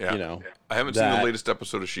 Yeah. You know, I haven't seen the latest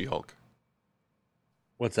episode of She-Hulk.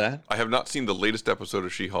 What's that? I have not seen the latest episode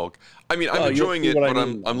of She-Hulk. I mean, I'm Oh, enjoying you'll it, see what but I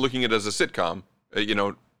mean. I'm looking at it as a sitcom, in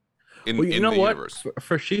Well, you the know what? universe.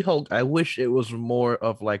 For She-Hulk, I wish it was more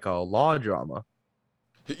of like a law drama.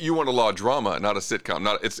 You want a law drama, not a sitcom.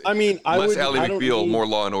 I mean, less Ally I don't McBeal, need- more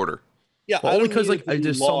Law and Order. Yeah, Well, I don't because, need like, it to be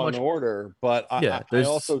there's so Law much- and Order, but I there's-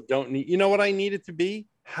 also don't need. You know what I need it to be?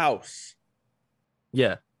 House.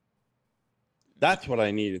 Yeah. That's what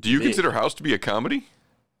I need it Do to you be. consider House to be a comedy?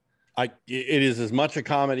 It is as much a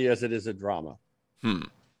comedy as it is a drama. Hmm.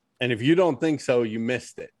 And if you don't think so, you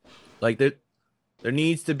missed it. Like there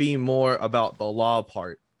needs to be more about the law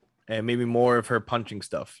part and maybe more of her punching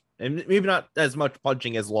stuff. And maybe not as much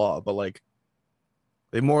punching as law, but like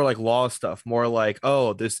more like law stuff, more like,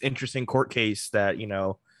 oh, this interesting court case that,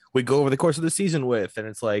 we go over the course of the season with. And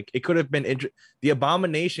it's like, it could have been the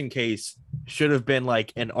Abomination case should have been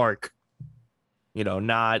like an arc,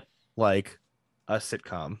 not like a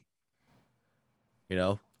sitcom.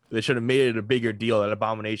 They should have made it a bigger deal that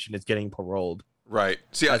Abomination is getting paroled. Right.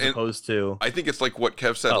 See, as opposed to, I think it's like what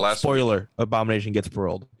Kev said last week. Spoiler, Abomination gets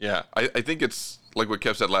paroled. Yeah, I think it's like what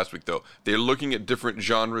Kev said last week, though. They're looking at different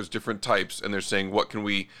genres, different types, and they're saying, how can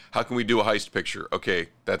we do a heist picture? Okay,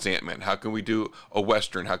 that's Ant-Man. How can we do a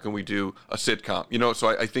Western? How can we do a sitcom? So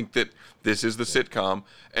I think that this is the sitcom,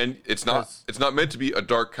 and it's not meant to be a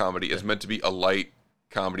dark comedy. It's meant to be a light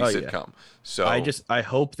comedy sitcom. Yeah. So I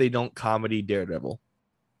hope they don't comedy Daredevil.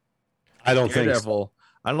 I don't think so.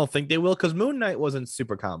 I don't think they will, because Moon Knight wasn't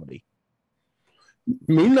super comedy.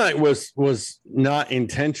 Moon Knight was not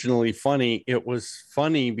intentionally funny. It was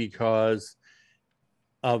funny because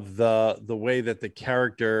of the way that the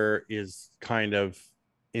character is kind of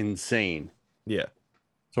insane. Yeah.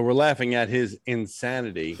 So we're laughing at his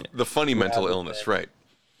insanity. The funny mental illness, right?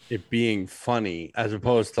 It being funny as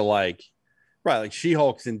opposed to like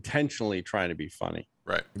She-Hulk's intentionally trying to be funny.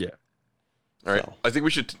 Right. Yeah. All right. I think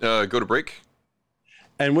we should go to break.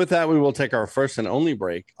 And with that, we will take our first and only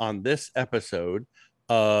break on this episode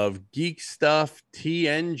of Geek Stuff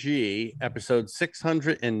TNG, episode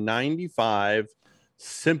 695,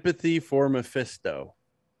 Sympathy for Mephisto.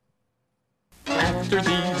 After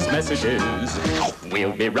these messages,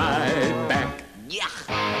 we'll be right back. Yeah.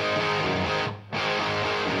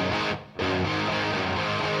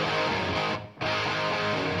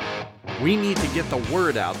 We need to get the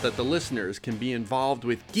word out that the listeners can be involved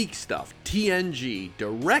with Geek Stuff TNG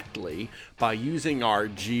directly by using our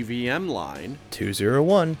GVM line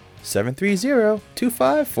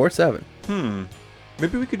 201-730-2547.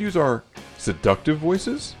 Maybe we could use our seductive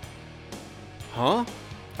voices? Huh?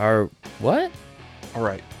 Our what? All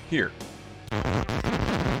right, here.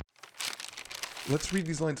 Let's read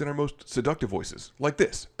these lines in our most seductive voices, like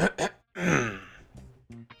this.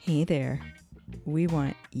 Hey there. We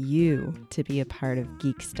want you to be a part of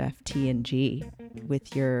Geek Stuff TNG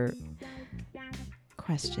with your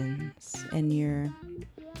questions and your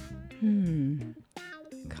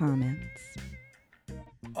comments.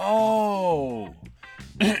 Oh,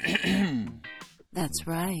 That's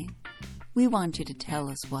right. We want you to tell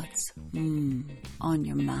us what's on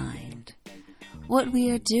your mind. What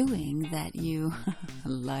we are doing that you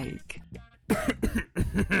like.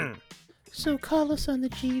 So call us on the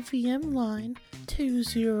GVM line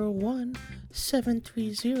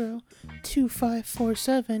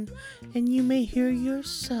 201-730-2547 and you may hear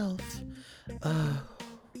yourself on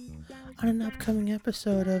an upcoming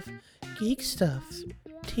episode of Geek Stuff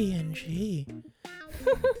TNG.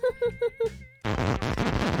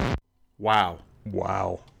 Wow.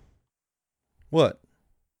 What?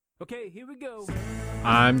 Okay, here we go.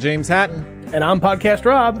 I'm James Hatton. And I'm Podcast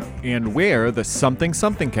Rob. And we're the Something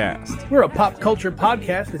Something Cast. We're a pop culture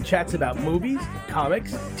podcast that chats about movies,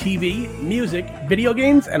 comics, TV, music, video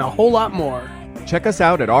games, and a whole lot more. Check us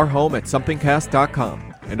out at our home at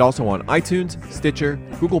somethingcast.com and also on iTunes, Stitcher,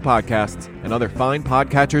 Google Podcasts, and other fine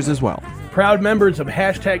podcatchers as well. Proud members of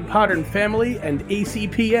Hashtag Podern Family and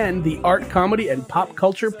ACPN, the Art, Comedy, and Pop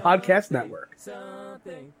Culture Podcast Network.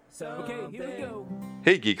 Okay, here we go.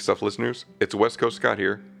 Hey, Geek Stuff listeners. It's West Coast Scott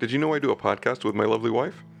here. Did you know I do a podcast with my lovely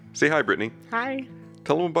wife? Say hi, Brittany. Hi.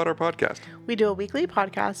 Tell them about our podcast. We do a weekly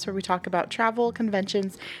podcast where we talk about travel,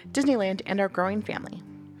 conventions, Disneyland, and our growing family.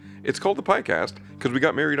 It's called the Piecast because we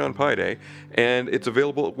got married on Pi Day, and it's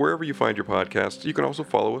available wherever you find your podcasts. You can also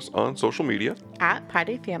follow us on social media. At Pi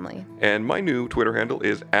Day Family. And my new Twitter handle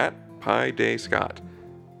is at Pi Day Scott.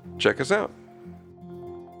 Check us out.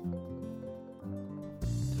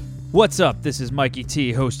 What's up? This is Mikey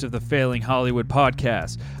T, host of the Failing Hollywood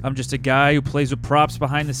podcast. I'm just a guy who plays with props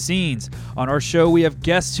behind the scenes. On our show, we have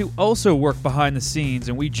guests who also work behind the scenes,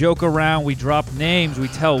 and we joke around, we drop names, we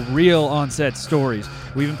tell real on-set stories.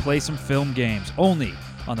 We even play some film games, only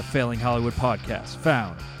on the Failing Hollywood podcast,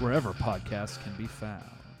 found wherever podcasts can be found.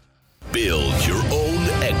 Build your own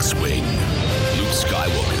X-Wing. Luke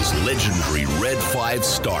Skywalker's legendary Red 5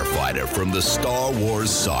 starfighter from the Star Wars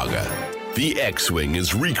saga. The X-Wing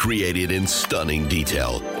is recreated in stunning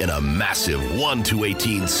detail in a massive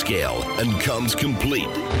 1:18 scale and comes complete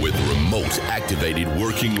with remote-activated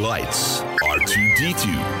working lights,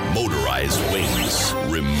 R2-D2 motorized wings,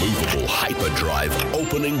 removable hyperdrive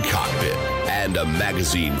opening cockpit, and a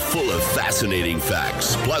magazine full of fascinating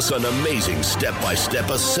facts, plus an amazing step-by-step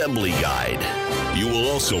assembly guide. You will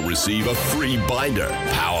also receive a free binder,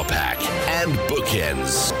 power pack, and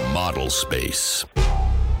bookends model space.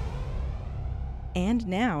 And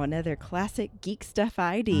now another classic Geek Stuff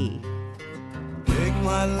ID. Take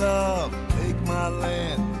my love, take my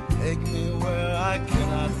land, take me where I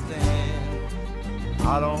cannot stand.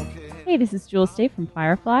 I don't care. Hey, this is Jules Stay from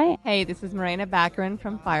Firefly. Hey, this is Marina Baccarin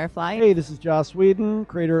from Firefly. Hey, this is Joss Whedon,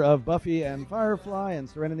 creator of Buffy and Firefly and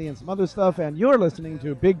Serenity and some other stuff, and you're listening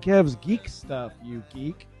to Big Kev's Geek Stuff, you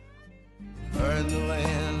geek. Burn the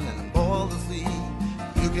land and boil the sea.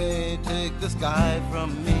 You can't take the sky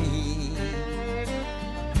from me.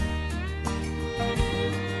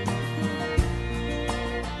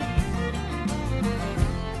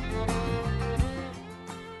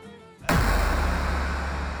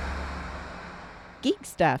 Geek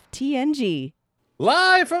Stuff TNG.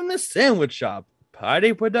 Live from the Sandwich Shop, Pi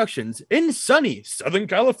Day Productions in sunny Southern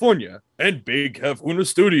California and Big Kev Una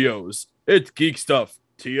Studios. It's Geek Stuff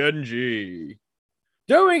TNG.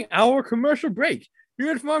 During our commercial break, you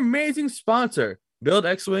heard from our amazing sponsor,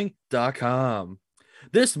 BuildXWing.com.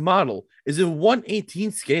 This model is in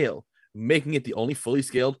 1/18 scale, making it the only fully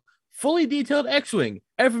scaled, fully detailed X-Wing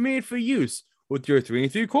ever made for use with your 3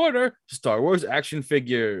 3/4 Star Wars action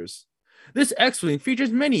figures. This X-Wing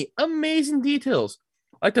features many amazing details,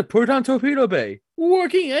 like the proton torpedo bay,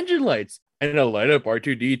 working engine lights, and a light-up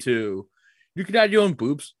R2-D2. You can add your own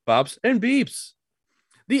boops, bops, and beeps.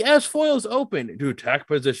 The S-foil is open to attack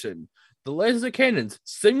position. The laser cannons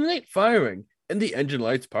simulate firing, and the engine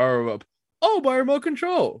lights power up, all by remote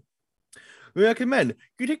control. We recommend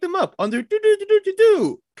you take them up on their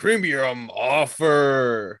premium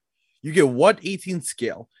offer. You get 1/18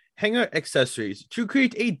 scale hanger accessories to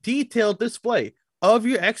create a detailed display of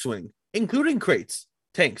your X-Wing, including crates,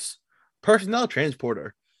 tanks, personnel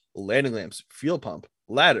transporter, landing lamps, fuel pump,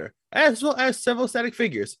 ladder, as well as several static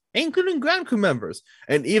figures, including ground crew members,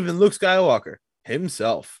 and even Luke Skywalker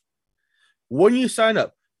himself. When you sign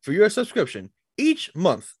up for your subscription each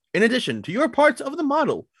month, in addition to your parts of the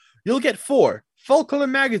model, you'll get 4 full-color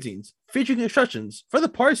magazines featuring instructions for the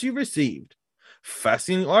parts you've received,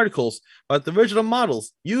 fascinating articles about the original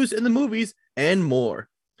models used in the movies, and more.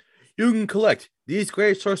 You can collect these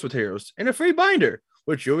great source materials in a free binder,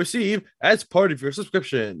 which you'll receive as part of your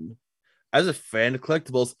subscription. As a fan of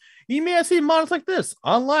collectibles, you may have seen models like this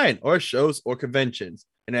online or at shows or conventions,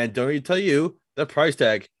 and I don't need to tell you, the price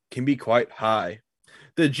tag can be quite high.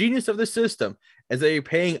 The genius of the system is that you're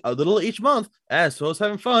paying a little each month as well as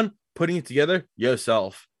having fun putting it together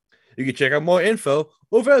yourself. You can check out more info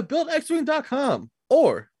over at buildxwing.com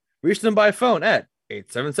or reach them by phone at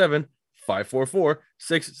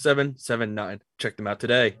 877-544-6779. Check them out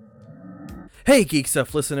today. Hey, Geek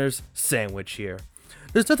Stuff listeners, Sandwich here.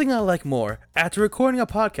 There's nothing I like more after recording a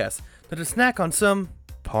podcast than to snack on some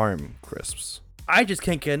Parm crisps. I just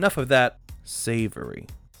can't get enough of that savory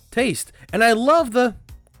taste, and I love the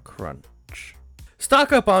crunch.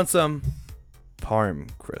 Stock up on some Parm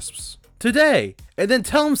crisps today, and then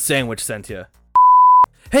tell them Sandwich sent you.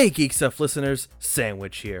 Hey, Geek Stuff listeners,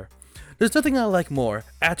 Sandwich here. There's nothing I like more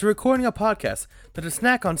after recording a podcast than to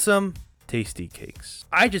snack on some tasty cakes.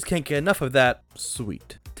 I just can't get enough of that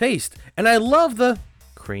sweet taste, and I love the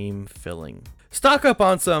cream filling. Stock up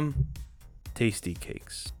on some tasty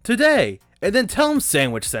cakes today, and then tell them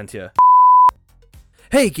Sandwich sent you.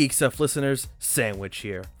 Hey, Geek Stuff listeners, Sandwich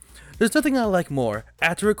here. There's nothing I like more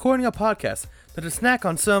after recording a podcast than to snack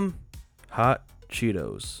on some hot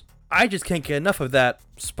Cheetos. I just can't get enough of that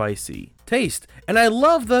spicy taste, and I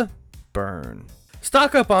love the burn.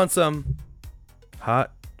 Stock up on some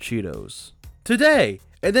hot Cheetos today,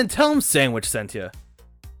 and then tell them Sandwich sent you.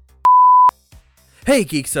 Hey,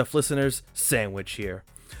 Geek Stuff listeners, Sandwich here.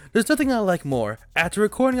 There's nothing I like more after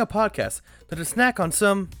recording a podcast than to snack on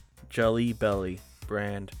some Jelly Belly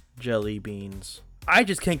brand jelly beans. I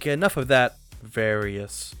just can't get enough of that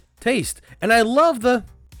various taste, and I love the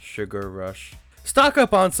sugar rush. Stock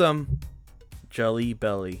up on some Jelly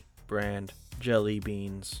Belly brand jelly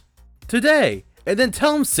beans today, and then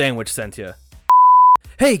tell them Sandwich sent you.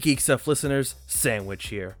 Hey, Geek Stuff listeners, Sandwich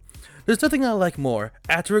here. There's nothing I like more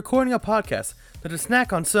after recording a podcast than to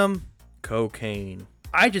snack on some cocaine.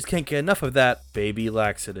 I just can't get enough of that baby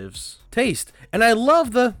laxatives taste, and I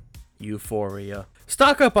love the euphoria.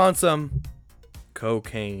 Stock up on some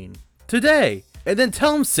cocaine today, and then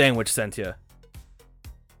tell them Sandwich sent you.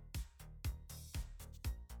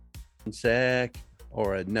 Sec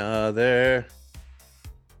or another.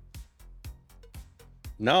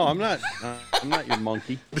 No, I'm not. I'm not your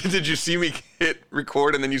monkey. Did you see me hit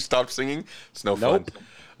record and then you stopped singing? It's no fun. Nope.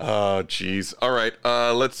 Oh, jeez. All right.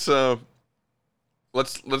 Let's. You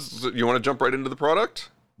want to jump right into the product?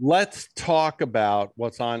 Let's talk about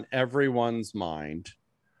what's on everyone's mind.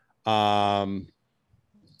 Well,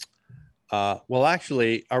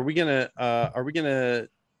 actually, are we gonna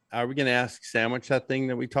ask Sandwich that thing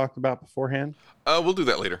that we talked about beforehand? We'll do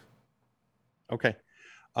that later. Okay.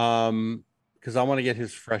 Because I want to get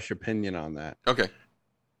his fresh opinion on that. Okay.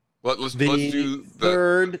 Well, let's do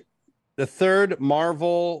the third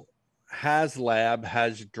Marvel HasLab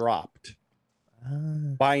has dropped.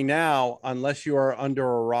 By now, unless you are under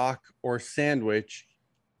a rock or sandwich,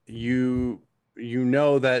 you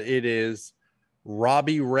know that it is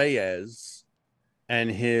Robbie Reyes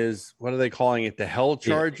and his, what are they calling it? The Hell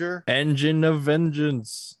Charger? Engine of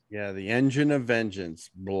Vengeance. Yeah, the Engine of Vengeance.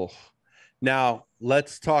 Blah. Now,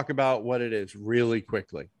 let's talk about what it is really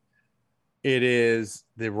quickly. It is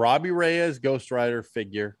the Robbie Reyes Ghost Rider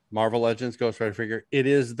figure, Marvel Legends Ghost Rider figure. It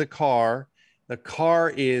is the car. The car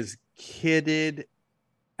is kitted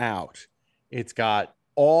out. It's got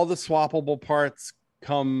all the swappable parts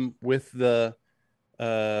come with the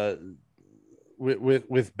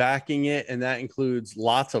with backing it, and that includes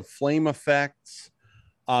lots of flame effects,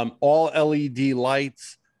 all LED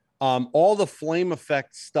lights. All the flame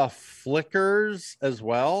effect stuff flickers as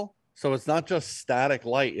well. So it's not just static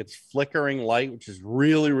light, it's flickering light, which is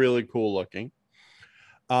really, really cool looking.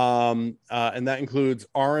 And that includes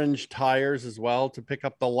orange tires as well to pick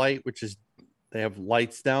up the light, which is, they have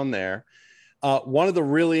lights down there. One of the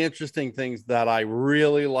really interesting things that I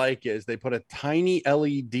really like is they put a tiny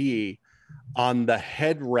LED on the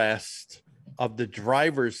headrest of the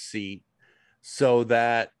driver's seat, so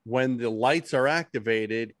that when the lights are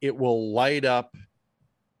activated, it will light up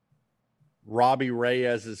Robbie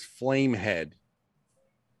Reyes's flame head.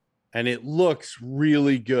 And it looks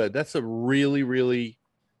really good. That's a really, really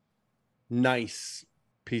nice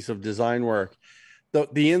piece of design work.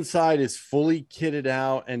 The inside is fully kitted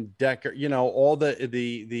out and all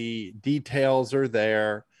the details are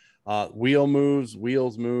there. Wheel moves,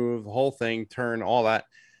 wheels move, the whole thing, turn, all that.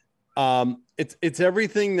 It's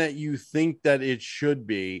everything that you think that it should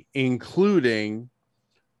be, including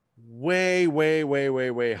way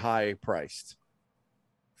high priced.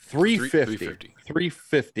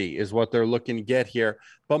 $350 is what they're looking to get here.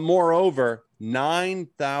 But moreover,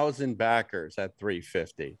 9,000 backers at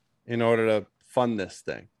 $350 in order to fund this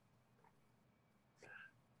thing.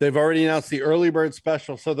 They've already announced the early bird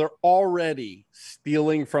special, so they're already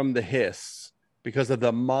stealing from the Hiss because of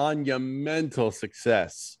the monumental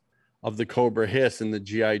success of the Cobra Hiss and the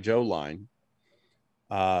G.I. Joe line.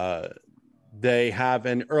 They have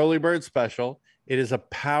an early bird special. It is a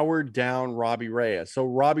powered down Robbie Reyes. So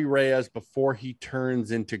Robbie Reyes before he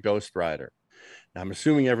turns into Ghost Rider. Now, I'm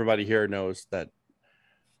assuming everybody here knows that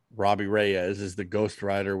Robbie Reyes is the Ghost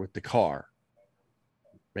Rider with the car.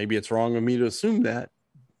 Maybe it's wrong of me to assume that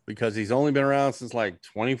because he's only been around since like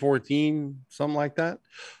 2014, something like that.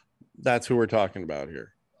 That's who we're talking about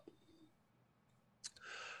here.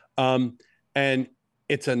 And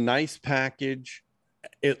it's a nice package.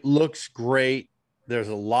 It looks great. There's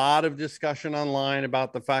a lot of discussion online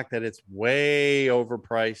about the fact that it's way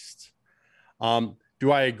overpriced.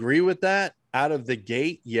 Do I agree with that? Out of the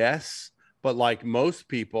gate, yes. But like most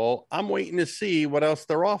people, I'm waiting to see what else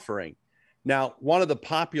they're offering. Now, one of the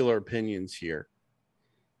popular opinions here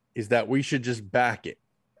is that we should just back it.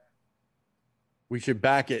 We should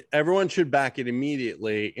back it. Everyone should back it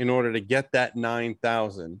immediately in order to get that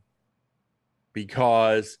 9,000.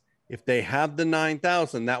 Because if they have the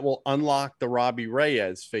 9,000, that will unlock the Robbie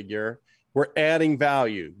Reyes figure. We're adding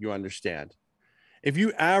value, you understand. If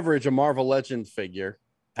you average a Marvel Legends figure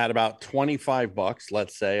at about $25,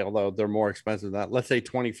 let's say, although they're more expensive than that, let's say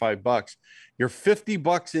 $25, you're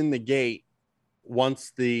 $50 in the gate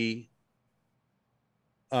once the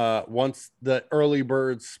early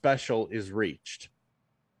bird special is reached,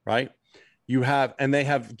 right? You have, and they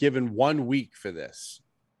have given 1 week for this.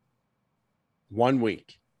 1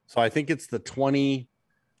 week. So I think it's the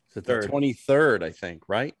 23rd, I think,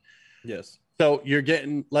 right? Yes. So you're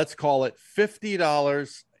getting, let's call it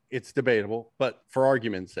 $50. It's debatable, but for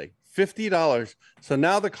argument's sake, $50. So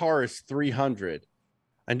now the car is $300.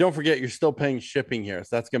 And don't forget, you're still paying shipping here.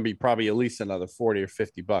 So that's going to be probably at least another $40 or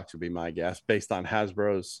 $50 would be my guess based on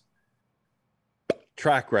Hasbro's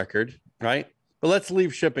track record, right? But let's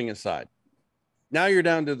leave shipping aside. Now you're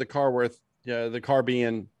down to the car the car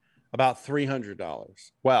being about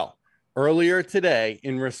 $300. Well, earlier today,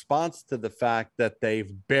 in response to the fact that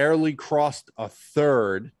they've barely crossed a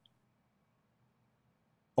third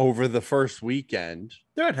over the first weekend.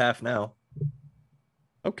 They're at half now.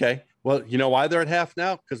 Okay. Well, you know why they're at half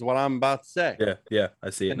now? Because what I'm about to say. Yeah, I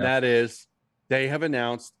see it. And now. that is they have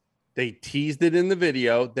announced, they teased it in the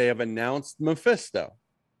video, they have announced Mephisto.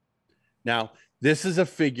 Now, this is a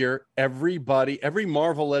figure every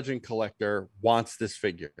Marvel Legend collector wants this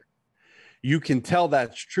figure. You can tell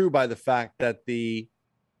that's true by the fact that the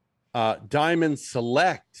Diamond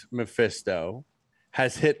Select Mephisto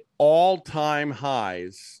has hit all-time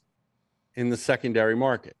highs in the secondary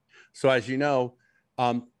market. So as you know,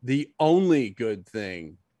 the only good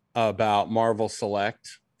thing about Marvel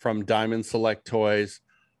Select from Diamond Select Toys,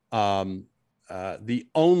 the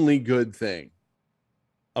only good thing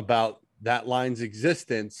about that line's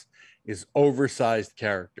existence is oversized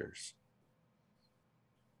characters.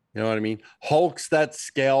 You know what I mean? Hulks that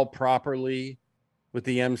scale properly with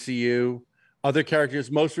the MCU. Other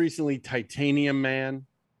characters, most recently Titanium Man,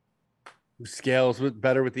 who scales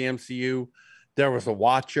better with the MCU. There was a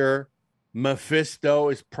Watcher. Mephisto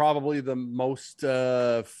is probably the most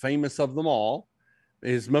famous of them all.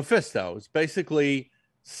 Is Mephisto. It's basically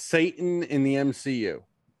Satan in the MCU,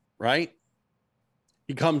 right?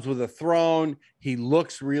 He comes with a throne. He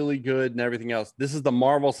looks really good and everything else. This is the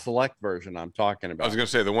Marvel Select version I'm talking about. I was going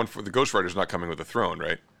to say the one for the Ghost Rider's not coming with a throne,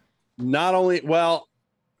 right? Not only, well,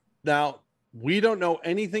 now we don't know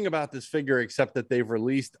anything about this figure except that they've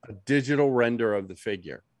released a digital render of the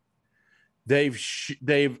figure.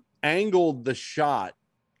 They've angled the shot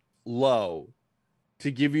low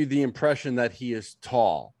to give you the impression that he is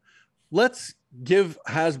tall. Let's give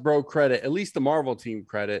Hasbro credit, at least the Marvel team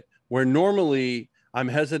credit, where normally I'm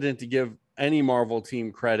hesitant to give any Marvel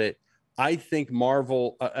team credit. I think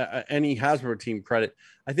any Hasbro team credit.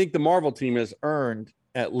 I think the Marvel team has earned,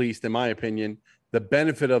 at least in my opinion, the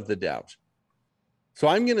benefit of the doubt. So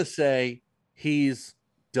I'm going to say he's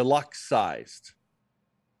deluxe sized,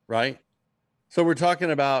 right? So we're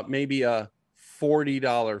talking about maybe a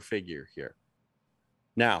 $40 figure here.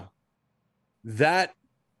 Now, that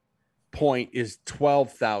point is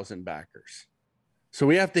 12,000 backers. So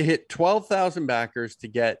we have to hit 12,000 backers to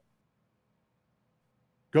get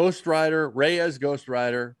Ghost Rider, Reyes Ghost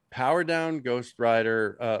Rider, Power Down Ghost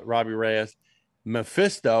Rider, Robbie Reyes,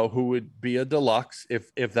 Mephisto, who would be a deluxe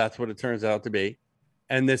if that's what it turns out to be,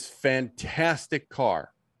 and this fantastic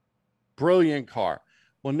car, brilliant car.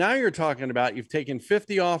 Well, now you're talking about you've taken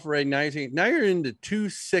 50 off already. Now you're into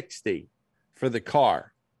 260 for the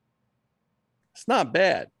car. It's not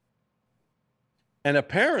bad. And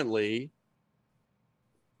apparently,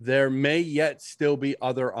 there may yet still be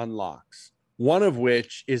other unlocks. one of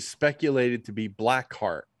which is speculated to be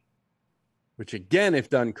Blackheart, which again, if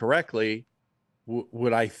done correctly,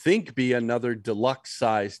 would I think be another deluxe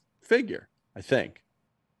sized figure. I think.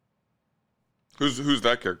 Who's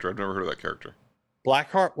that character? I've never heard of that character.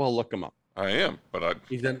 Blackheart. Well, look him up. I am, but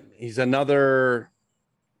he's another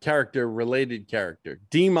related character,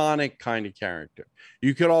 demonic kind of character.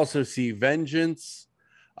 You could also see Vengeance.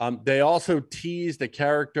 They also teased a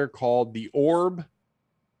character called the Orb.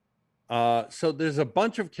 So there's a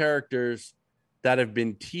bunch of characters that have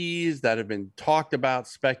been teased, that have been talked about,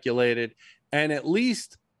 speculated, and at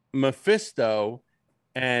least Mephisto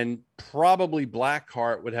and probably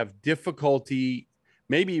Blackheart would have difficulty,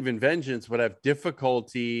 maybe even Vengeance would have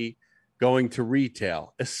difficulty going to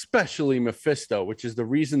retail, especially Mephisto, which is the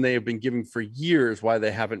reason they have been giving for years why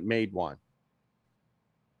they haven't made one.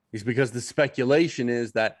 Is because the speculation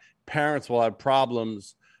is that parents will have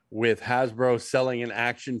problems with Hasbro selling an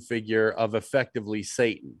action figure of effectively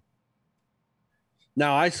Satan.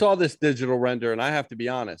 Now, I saw this digital render, and I have to be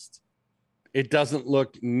honest, it doesn't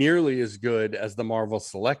look nearly as good as the Marvel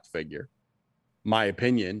Select figure. My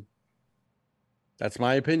opinion. That's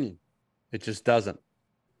my opinion. It just doesn't.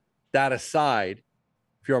 That aside,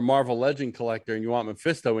 if you're a Marvel Legend collector and you want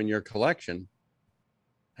Mephisto in your collection,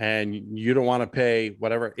 and you don't want to pay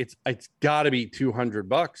whatever, it's got to be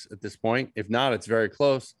 $200 at this point. If not, it's very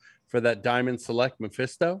close for that Diamond Select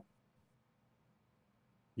Mephisto.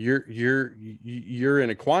 You're in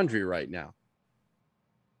a quandary right now,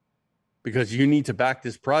 because you need to back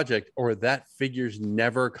this project or that figure's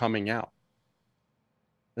never coming out,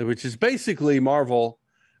 which is basically Marvel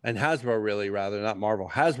and Hasbro, really, rather, not Marvel.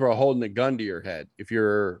 Hasbro holding a gun to your head. If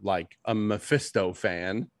you're like a Mephisto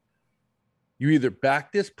fan, you either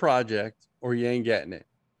back this project or you ain't getting it.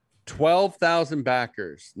 12,000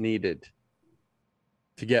 backers needed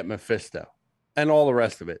to get Mephisto and all the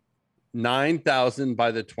rest of it. 9,000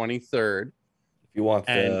 by the 23rd. If you want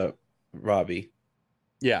the Robbie.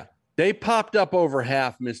 Yeah. They popped up over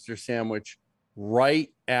half, Mr. Sandwich, right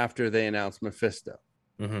after they announced Mephisto.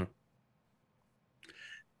 Mm-hmm.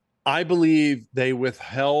 I believe they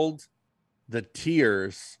withheld the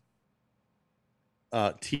tiers,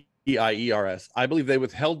 TIERS. I believe they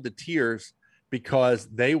withheld the tiers because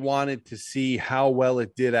they wanted to see how well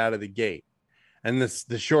it did out of the gate. And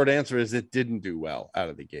the short answer is it didn't do well out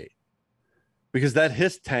of the gate, because that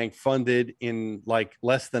HISS tank funded in like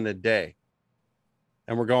less than a day.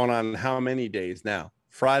 And we're going on how many days now?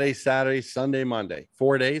 Friday, Saturday, Sunday, Monday.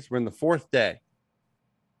 4 days. We're in the 4th day.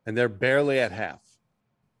 And they're barely at half.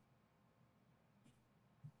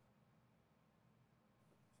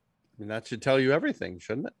 I mean, that should tell you everything,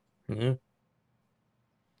 shouldn't it? Mm-hmm.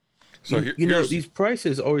 So you know, these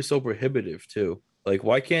prices are always so prohibitive too. Like,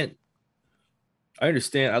 why can't I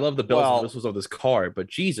understand? I love the bells and whistles of this car, but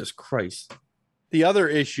Jesus Christ. The other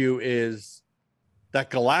issue is that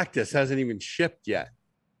Galactus hasn't even shipped yet.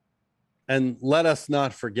 And let us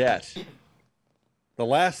not forget, the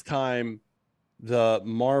last time the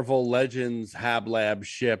Marvel Legends Hab Lab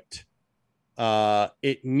shipped,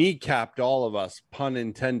 it kneecapped all of us, pun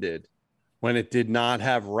intended, when it did not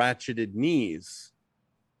have ratcheted knees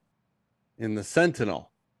in the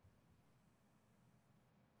Sentinel.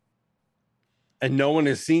 And no one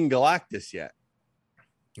has seen Galactus yet.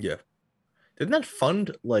 Yeah. Didn't that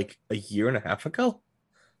fund like a year and a half ago?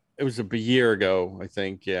 It was a year ago, I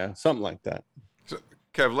think. Yeah, something like that. So,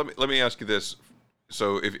 Kev, let me ask you this.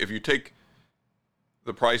 So if you take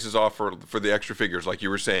the prices off for the extra figures, like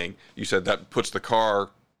you were saying, you said that puts the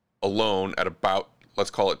car alone at about,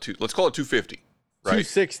 let's call it 250, right?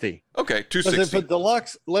 260. Okay, 260. If a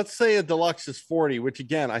deluxe, let's say a deluxe is 40, which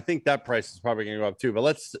again, I think that price is probably going to go up too, but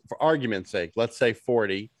let's, for argument's sake, let's say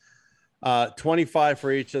 40. 25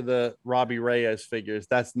 for each of the Robbie Reyes figures.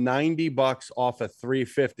 That's $90 off of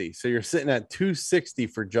 350. So you're sitting at 260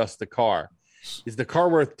 for just the car. Is the car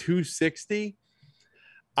worth 260?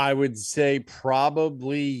 I would say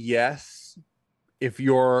probably yes. If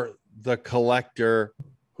you're the collector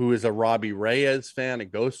who is a Robbie Reyes fan, a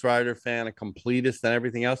Ghost Rider fan, a completist, and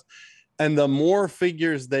everything else. And the more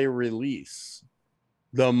figures they release,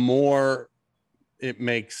 the more it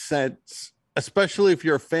makes sense. Especially if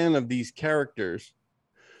you're a fan of these characters,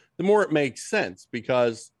 the more it makes sense,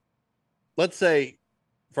 because let's say,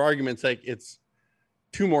 for argument's sake, it's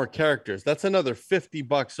 2 more characters. That's another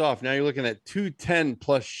 $50 off. Now you're looking at $210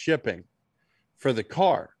 plus shipping for the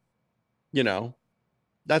car. You know,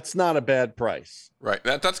 that's not a bad price. Right.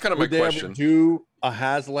 That's kind of my Would they question. ever do a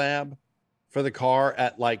HasLab for the car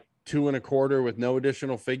at like $225 with no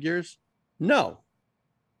additional figures? No.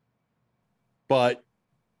 But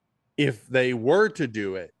if they were to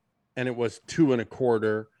do it and it was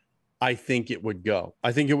 $225 I think it would go.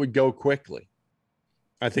 I think it would go quickly.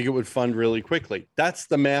 I think it would fund really quickly. That's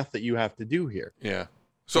the math that you have to do here. Yeah.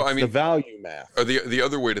 So It's I mean, the value math. Or the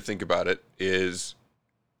other way to think about it is,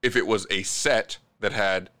 if it was a set that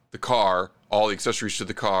had the car, all the accessories to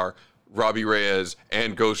the car, Robbie Reyes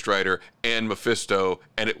and Ghost Rider and Mephisto,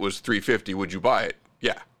 and it was $350, would you buy it?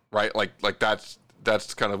 Yeah, right. Like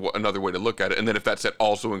that's kind of another way to look at it. And then if that set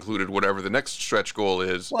also included whatever the next stretch goal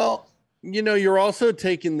is, Well, you know, you're also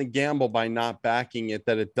taking the gamble by not backing it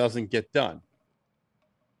that it doesn't get done.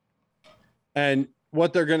 And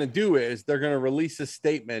what they're going to do is they're going to release a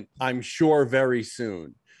statement, I'm sure, very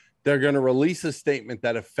soon. They're going to release a statement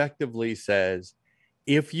that effectively says,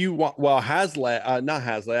 if you want, well, HasLab, not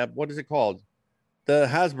HasLab, what is it called? The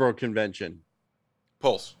Hasbro convention.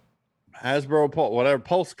 Pulse. Hasbro Pulse, whatever,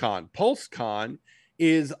 PulseCon. PulseCon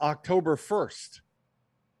is October 1st.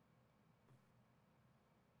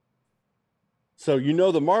 So you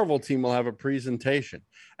know the Marvel team will have a presentation.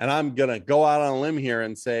 And I'm going to go out on a limb here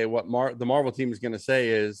and say what the Marvel team is going to say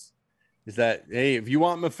is that, hey, if you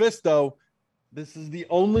want Mephisto, this is the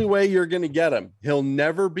only way you're going to get him. He'll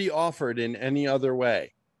never be offered in any other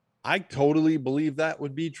way. I totally believe that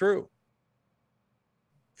would be true.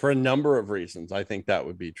 For a number of reasons, I think that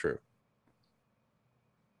would be true.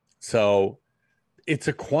 So it's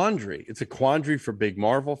a quandary. It's a quandary for big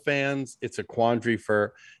Marvel fans. It's a quandary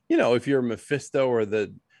for, you know, if you're Mephisto or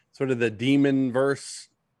the sort of the demon verse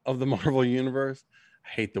of the Marvel universe. I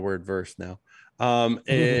hate the word verse now.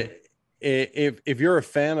 If you're a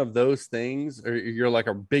fan of those things, or you're like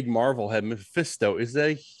a big Marvel head, Mephisto is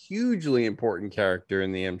a hugely important character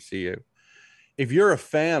in the MCU. If you're a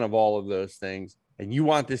fan of all of those things and you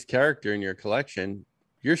want this character in your collection,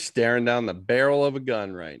 you're staring down the barrel of a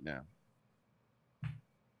gun right now.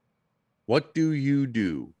 What do you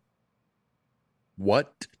do?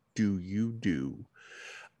 What do you do?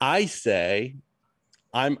 I say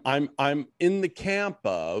I'm in the camp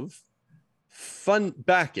of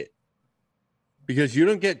back it. Because you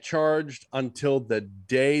don't get charged until the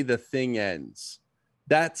day the thing ends.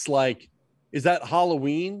 That's like, is that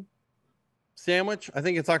Halloween sandwich? I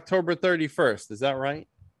think it's October 31st. Is that right?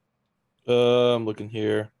 I'm looking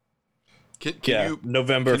here. Can you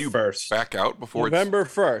November 1st. Back out before November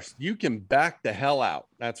 1st. You can back the hell out.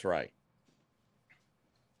 That's right.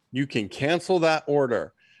 You can cancel that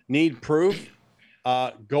order. Need proof?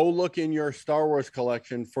 Go look in your Star Wars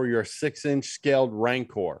collection for your 6-inch scaled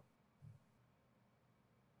Rancor.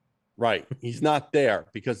 Right. He's not there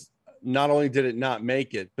because not only did it not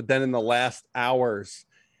make it, but then in the last hours,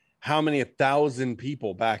 how many 1,000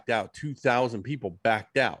 people backed out? 2,000 people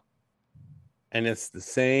backed out. And it's the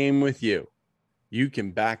same with you. You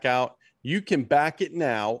can back out. You can back it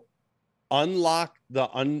now. Unlock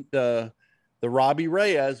the Robbie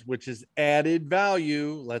Reyes, which is added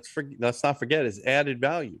value. Let's not forget is added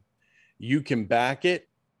value. You can back it.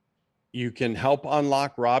 You can help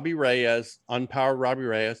unlock Robbie Reyes, unpowered Robbie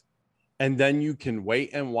Reyes. And then you can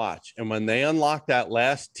wait and watch. And when they unlock that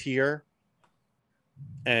last tier,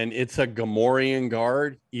 and it's a Gamorrean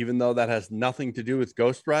guard, even though that has nothing to do with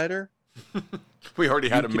Ghost Rider, we already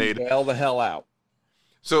had him made. Bail the hell out.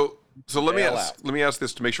 So let me ask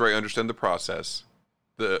this to make sure I understand the process.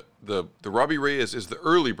 The Robbie Reyes is the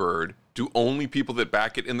early bird. Do only people that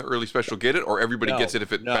back it in the early special get it, or everybody gets it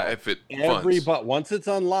if it funds? But once it's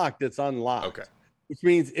unlocked, it's unlocked. Okay. Which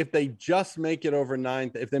means if they just make it over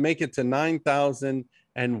if they make it to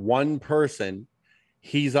 9,001 person,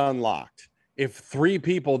 he's unlocked. If 3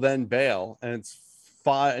 people then bail and it's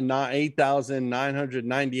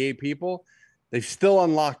 8,998 people, they've still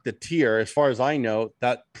unlocked the tier. As far as I know,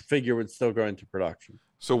 that figure would still go into production.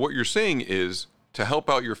 So what you're saying is, to help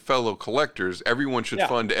out your fellow collectors, everyone should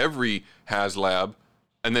fund every HasLab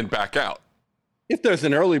and then back out. If there's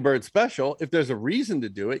an early bird special, if there's a reason to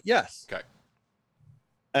do it, yes. Okay.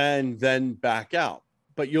 And then back out.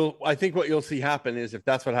 But I think what you'll see happen is, if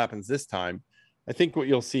that's what happens this time, I think what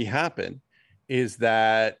you'll see happen is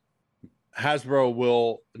that Hasbro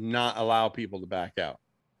will not allow people to back out.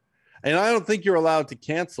 And I don't think you're allowed to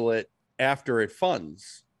cancel it after it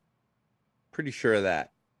funds. Pretty sure of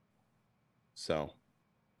that. So.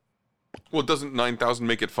 Well, doesn't 9,000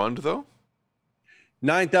 make it fund though?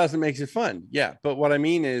 9,000 makes it fun. Yeah. But what I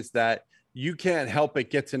mean is that you can't help it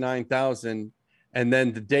get to 9,000. And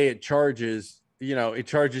then the day it charges, it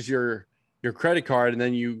charges your credit card, and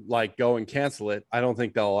then you like go and cancel it. I don't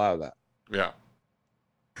think they'll allow that. Yeah.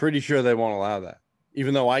 Pretty sure they won't allow that.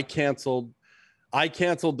 Even though I canceled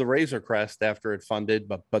the Razor Crest after it funded,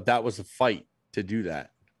 but that was a fight to do that.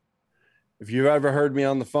 If you've ever heard me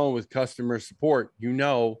on the phone with customer support,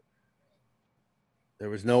 there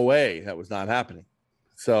was no way that was not happening.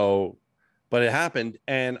 So but it happened.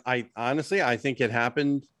 And I think it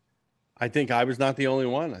happened. I think I was not the only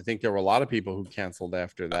one. I think there were a lot of people who canceled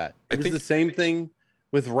after that. It was the same thing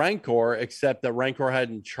with Rancor, except that Rancor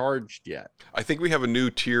hadn't charged yet. I think we have a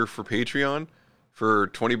new tier for Patreon. For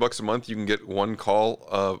 $20 a month, you can get one call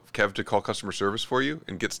of Kev to call customer service for you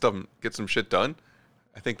and get some shit done.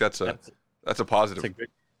 I think that's a positive.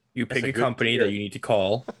 You pick a company that you need to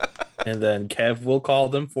call, and then Kev will call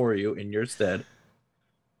them for you in your stead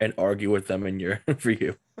and argue with them for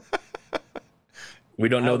you. We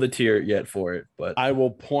don't know the tier yet for it, but I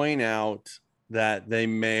will point out that they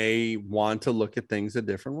may want to look at things a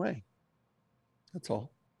different way. That's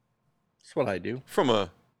all. That's what I do. From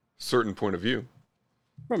a certain point of view.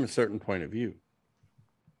 From a certain point of view.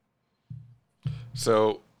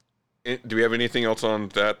 So, do we have anything else on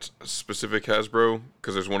that specific Hasbro?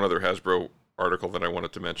 Because there's one other Hasbro article that I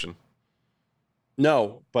wanted to mention.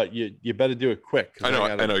 No, but you better do it quick. I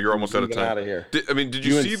know. You're almost out of time. Out of here. Did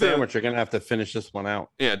you see the Sandwich? You're gonna have to finish this one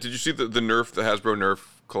out. Yeah. Did you see the Hasbro Nerf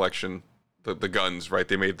collection? The guns, right?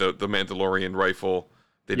 They made the Mandalorian rifle.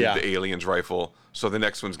 They did the Aliens rifle. So the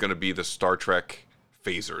next one's gonna be the Star Trek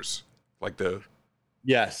phasers, like the.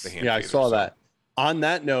 Yes. The hand I phasers, saw that. On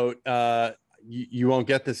that note, you won't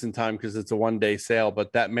get this in time because it's a one-day sale,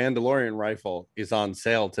 but that Mandalorian rifle is on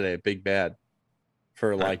sale today at Big Bad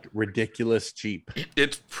for like ridiculous cheap.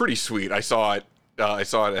 It's pretty sweet. I saw it. I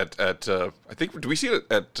saw it at I think. Do we see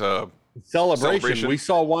it at Celebration? We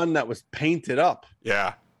saw one that was painted up.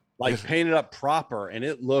 Yeah. Like painted up proper, and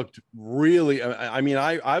it looked really. I mean,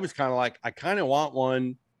 I was kind of like, I kind of want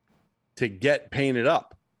one to get painted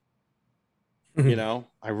up. You know,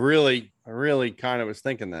 I really kind of was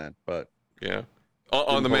thinking that, but yeah.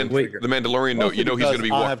 On the Mandalorian note, you know he's going to be.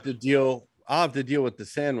 I'll have to deal with the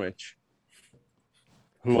sandwich.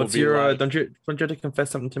 What's your? Don't you have to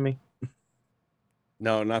confess something to me?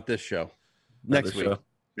 No, not this show. Next week,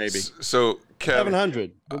 maybe. So, Kev,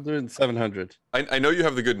 700. We'll do it in 700. I know you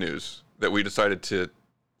have the good news that we decided to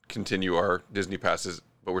continue our Disney passes,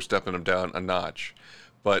 but we're stepping them down a notch.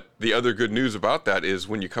 But the other good news about that is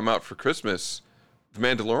when you come out for Christmas, The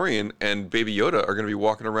Mandalorian and Baby Yoda are going to be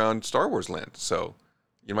walking around Star Wars land. So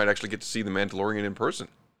you might actually get to see The Mandalorian in person.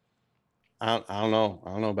 I don't know.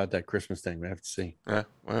 I don't know about that Christmas thing. We have to see. Yeah,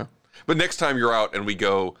 well. But next time you're out and we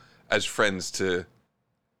go as friends to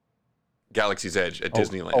Galaxy's Edge at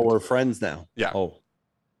Disneyland. Oh, we're friends now. Yeah. Oh,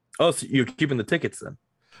 so you're keeping the tickets then?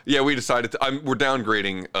 Yeah, we decided we're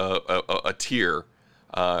downgrading a tier.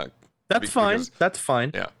 That's fine. That's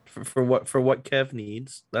fine. Yeah. For what Kev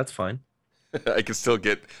needs, that's fine. I can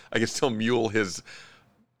still mule his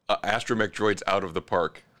astromech droids out of the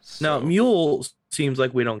park. So. Now, mule seems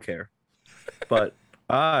like we don't care, but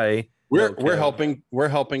we're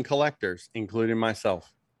helping collectors, including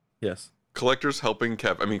myself. Yes, collectors helping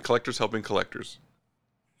Kev. I mean, collectors helping collectors.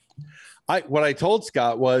 What I told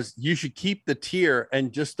Scott was you should keep the tier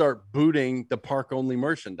and just start booting the park only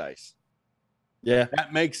merchandise. Yeah,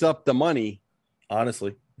 that makes up the money.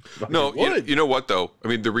 Honestly. No, you know what though? I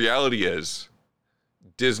mean, the reality is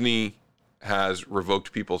Disney has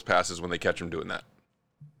revoked people's passes when they catch them doing that.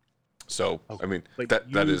 So, I mean,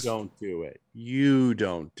 that is. Don't do it. You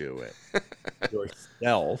don't do it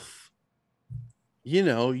yourself. You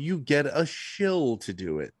know, you get a shill to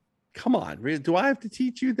do it. Come on, do I have to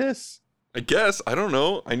teach you this? I guess I don't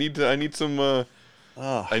know. I need some. I need some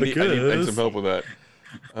help with that.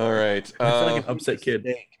 All right. I feel like an upset kid,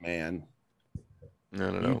 man.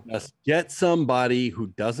 No. Just get somebody who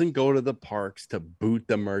doesn't go to the parks to boot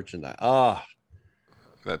the merchandise.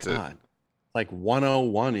 That's God. It. Like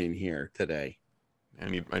 101 in here today. I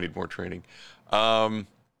need more training. All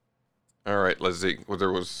right, let's see. Well,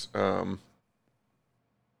 there was I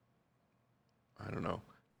don't know.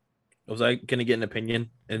 Was I gonna get an opinion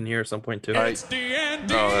in here at some point too? It's D&D.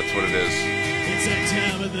 Oh, that's what it is. It's that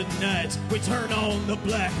time of the night. We turn on the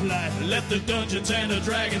black light. Let the Dungeons and the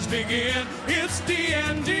Dragons begin. It's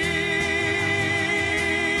D&D.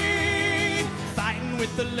 Fighting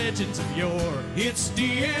with the legends of yore. It's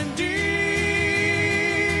D&D.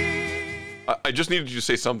 I just needed you to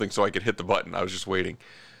say something so I could hit the button. I was just waiting.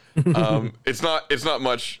 It's not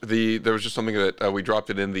much. There was just something that we dropped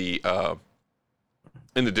it in the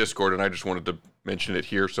Discord, and I just wanted to mention it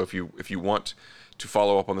here. So if you want to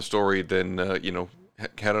follow up on the story, then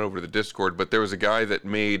head on over to the Discord. But there was a guy that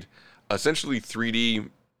made essentially 3D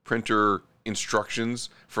printer instructions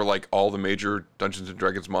for like all the major Dungeons and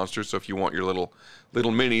Dragons monsters. So if you want your little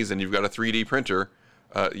minis and you've got a 3D printer,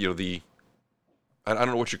 I don't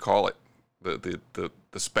know what you call it, the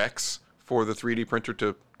specs for the 3D printer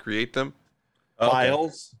to create them.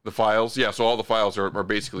 Files. The files, yeah. So all the files are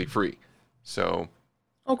basically free. So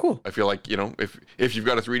Oh, cool. I feel like, if you've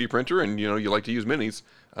got a 3D printer and, you like to use minis,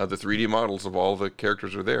 the 3D models of all the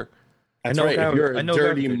characters are there. That's right. If you're a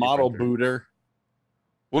dirty model booter.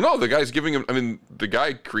 Well, no, the guy's giving them, the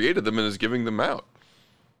guy created them and is giving them out.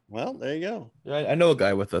 Well, there you go. I know a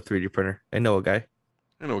guy with a 3D printer. I know a guy.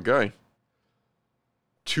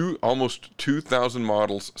 Almost 2,000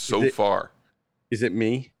 models so far. Is it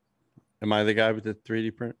me? Am I the guy with the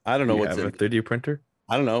 3D print? I don't know what's in a 3D printer.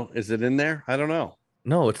 I don't know. Is it in there? I don't know.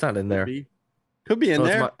 No, it's not in there. Could be in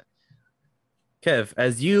there. Kev,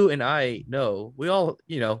 as you and I know, we all,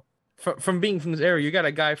 from being from this area, you got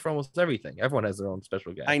a guy for almost everything. Everyone has their own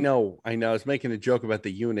special guy. I know. I was making a joke about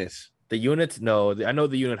the units. The units? No, I know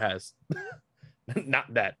the unit has.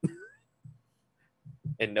 Not that.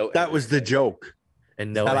 And no. That was the joke.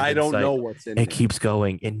 And no. But I don't know what's in it. It keeps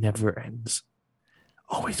going. It never ends.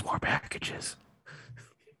 Always more packages.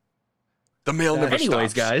 The mail never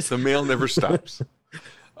stops. Guys. The mail never stops.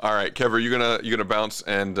 All right, Kev, are you gonna bounce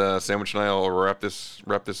and Sandwich and I will wrap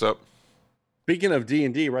this up? Speaking of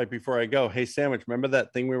D&D, right before I go, hey Sandwich, remember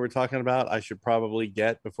that thing we were talking about? I should probably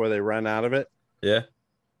get before they run out of it. Yeah,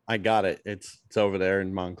 I got it. It's over there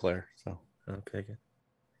in Montclair. So okay, good.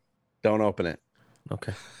 Don't open it.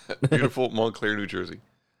 Okay. Beautiful Montclair, New Jersey.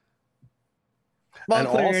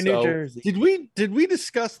 Montclair, New Jersey. Did we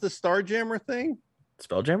discuss the Starjammer thing?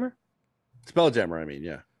 Spelljammer, I mean,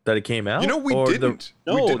 yeah. That it came out. We didn't.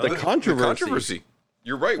 The controversy.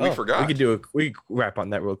 You're right. We forgot. We could wrap on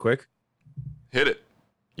that real quick. Hit it.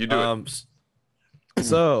 You do it.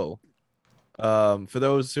 So, for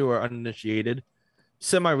those who are uninitiated,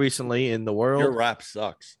 semi-recently in the world, your rap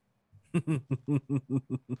sucks.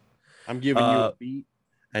 I'm giving you a beat,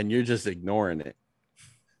 and you're just ignoring it.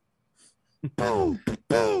 Boom,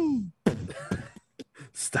 boom.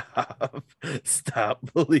 Stop,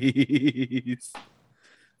 please.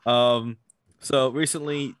 So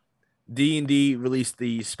recently, D&D released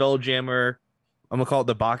the Spelljammer. I'm gonna call it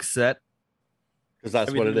the box set because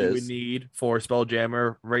that's what it is. We need for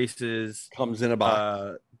Spelljammer races comes in a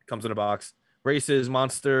box. Races,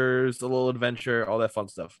 monsters, a little adventure, all that fun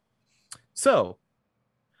stuff. So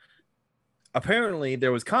apparently,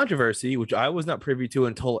 there was controversy, which I was not privy to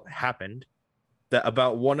until it happened, that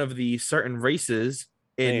about one of the certain races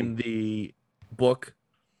in the book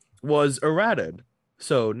was errated.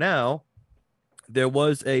 So now there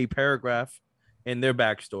was a paragraph in their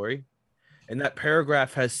backstory, and that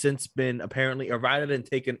paragraph has since been apparently errated and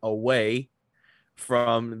taken away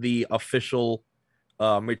from the official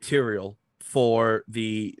material for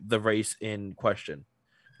the race in question.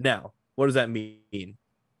 Now, what does that mean?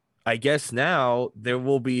 I guess now there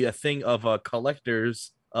will be a thing of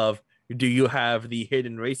collectors of, do you have the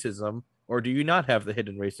hidden racism or do you not have the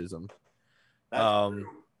hidden racism?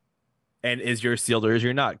 And is your sealed or is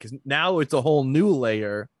your not? Because now it's a whole new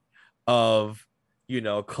layer of,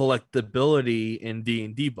 collectability in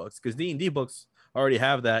D&D books. Because D&D books already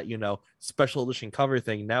have that, special edition cover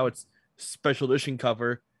thing. Now it's special edition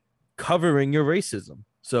cover covering your racism.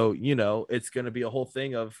 So, it's going to be a whole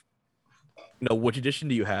thing of, which edition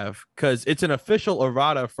do you have? Because it's an official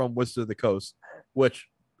errata from Wizards of the Coast, which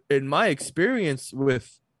in my experience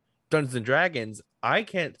with Dungeons and Dragons, I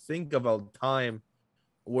can't think of a time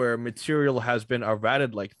where material has been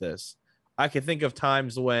errated like this. I can think of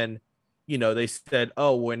times when, they said,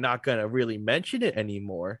 oh, we're not going to really mention it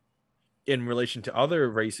anymore in relation to other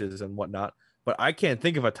races and whatnot. But I can't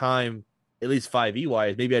think of a time, at least 5e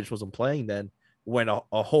wise, maybe I just wasn't playing then, when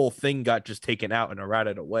a whole thing got just taken out and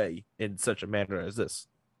errated away in such a manner as this.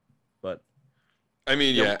 But I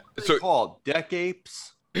mean, yeah. So called Deck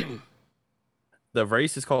Apes. The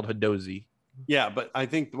race is called Hadozi. Yeah, but I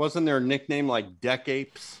think wasn't there a nickname like Deck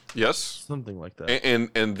Apes? Yes, something like that.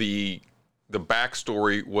 And the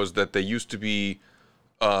backstory was that they used to be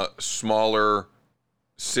smaller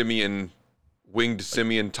winged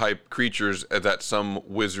simian type creatures that some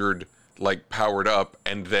wizard powered up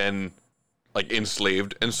and then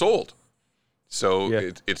enslaved and sold. So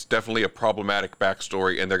yeah. It's definitely a problematic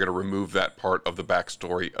backstory, and they're going to remove that part of the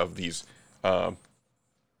backstory of these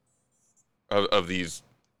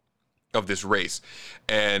of this race,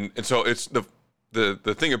 and so it's the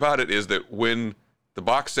thing about it is that when the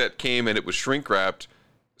box set came and it was shrink wrapped,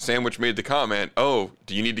 Sandwich made the comment, "Oh,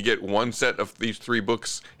 do you need to get one set of these 3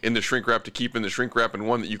 books in the shrink wrap to keep in the shrink wrap, and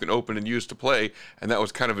one that you can open and use to play?" And that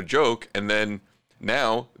was kind of a joke, and then.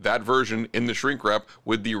 Now, that version in the shrink wrap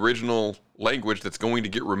with the original language that's going to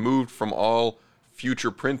get removed from all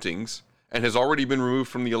future printings and has already been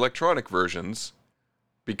removed from the electronic versions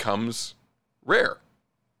becomes rare,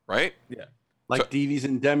 right? Yeah. Like deities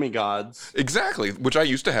and demigods. Exactly, which I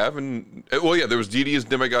used to have, and well, yeah, there was deities and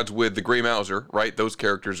demigods with the Grey Mouser, right? Those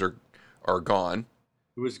characters are gone.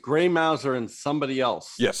 It was Grey Mouser and somebody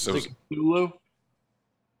else. Yes, was it Cthulhu.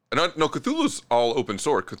 No, Cthulhu's all open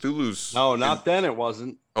source. Cthulhu's then it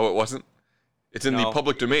wasn't. Oh, it wasn't. It's in the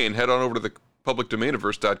public domain. Head on over to the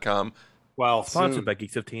publicdomainiverse.com. Well, sponsored by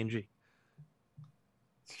Geeks of TNG.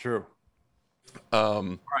 It's true. All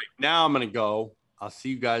right, now I'm gonna go. I'll see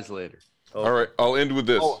you guys later. All right, I'll end with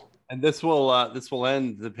this. Oh, and this will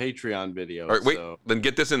end the Patreon video. All right, wait. Then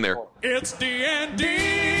get this in there. It's D&D.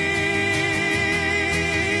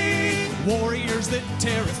 Warriors that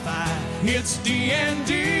terrify. It's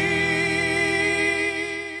D&D.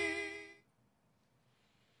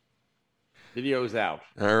 Video's out.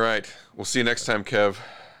 All right. We'll see you next time, Kev.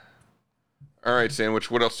 All right, Sandwich.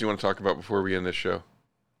 What else do you want to talk about before we end this show?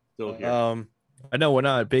 Still here. I know we're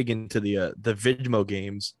not big into the Vidmo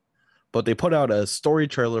games, but they put out a story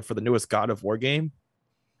trailer for the newest God of War game,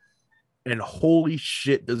 and holy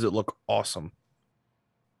shit, does it look awesome!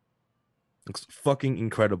 Looks fucking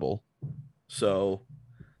incredible. So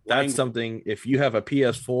that's something. If you have a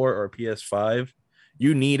PS4 or a PS5,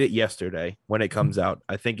 you need it yesterday when it comes out.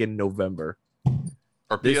 I think in November.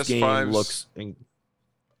 Are this game PS5s looks?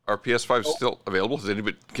 Are PS5s still available?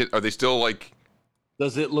 Are they still like?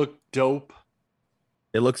 Does it look dope?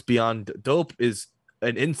 It looks beyond dope. Is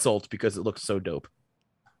an insult because it looks so dope.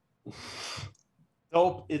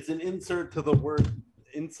 Dope. It's an insult to the word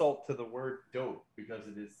dope because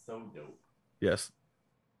it is so dope. Yes.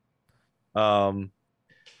 No,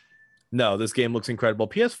 this game looks incredible.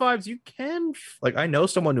 PS5s, you can I know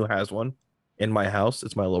someone who has one in my house.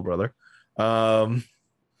 It's my little brother.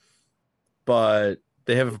 But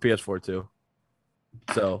they have it for PS4 too.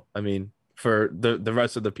 So, I mean, for the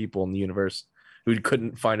rest of the people in the universe who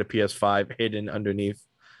couldn't find a PS5 hidden underneath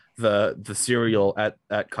the cereal at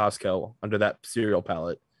Costco under that cereal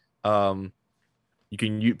pallet, you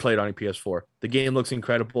can play it on your PS4. The game looks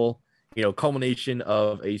incredible. You know, culmination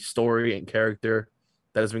of a story and character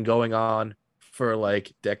that has been going on for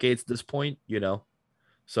like decades at this point, you know.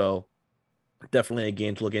 So definitely a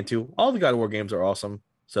game to look into. All the God of War games are awesome.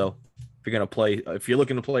 So if you're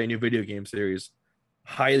looking to play a new video game series,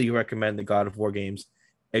 highly recommend the God of War games.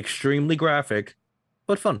 Extremely graphic,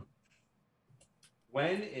 but fun.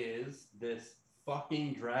 When is this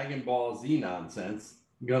fucking Dragon Ball Z nonsense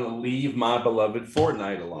gonna leave my beloved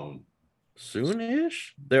Fortnite alone?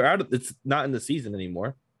 Soonish. They're out of. It's not in the season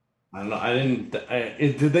anymore. I don't know.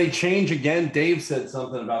 Did they change again? Dave said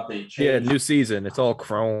something about they changed. Yeah, new season. It's all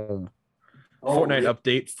Chrome. Fortnite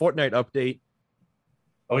update.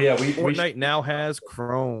 Oh yeah, Fortnite now has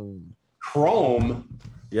Chrome. Chrome.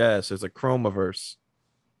 Yes, there's a Chromeverse.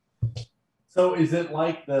 So is it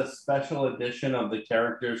like the special edition of the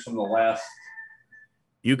characters from the last?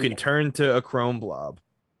 You can turn to a Chrome blob,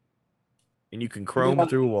 and you can Chrome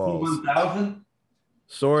through walls. 1000?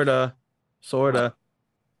 Sorta.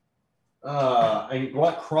 And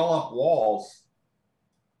what crawl up walls?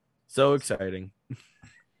 So exciting.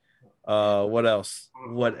 What else?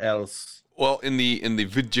 Well, in the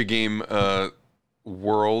video game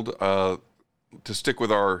world, to stick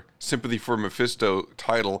with our Sympathy for Mephisto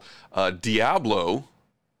title, Diablo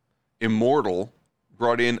Immortal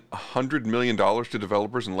brought in $100 million to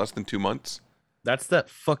developers in less than 2 months. That's that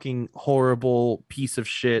fucking horrible piece of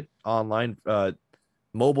shit online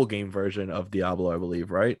mobile game version of Diablo, I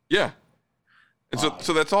believe, right? Yeah. And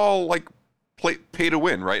so that's all like pay to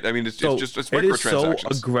win, right? I mean, it's microtransactions. It is so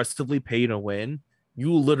aggressively pay to win.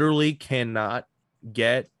 You literally cannot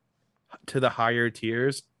get to the higher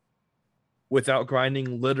tiers without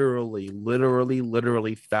grinding literally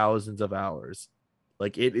thousands of hours.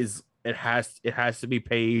 Like it has to be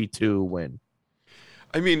pay to win.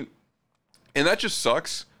 I mean, and that just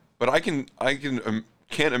sucks. But I can't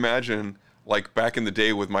imagine like back in the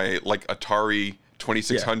day with my like Atari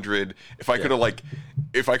 2600. If I could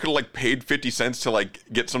have paid 50 cents to like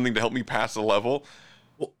get something to help me pass a level,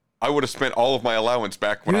 I would have spent all of my allowance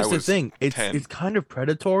back when I was 10. Here's the thing. It's kind of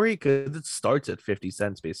predatory because it starts at 50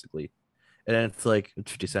 cents basically. And then it's like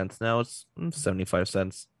 50 cents now. It's 75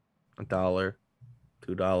 cents, $1,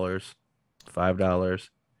 $2, $5.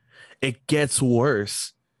 It gets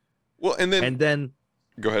worse. Well, and then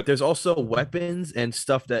go ahead. There's also weapons and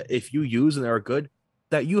stuff that if you use and are good,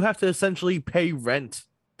 that you have to essentially pay rent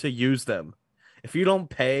to use them. If you don't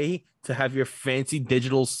pay to have your fancy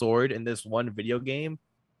digital sword in this one video game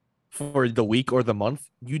for the week or the month,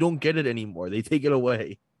 you don't get it anymore. They take it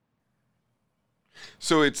away.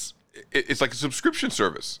 So it's like a subscription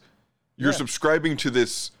service. You're subscribing to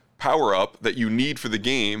this power up that you need for the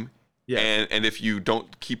game, Yeah. And if you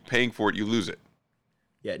don't keep paying for it, you lose it.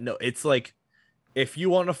 Yeah, no, it's like if you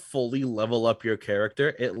want to fully level up your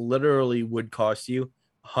character, it literally would cost you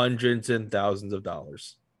hundreds and thousands of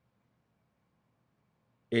dollars.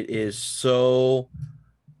 It is so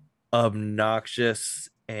obnoxious,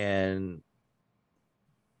 and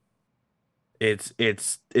it's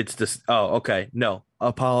this. Oh, okay. No,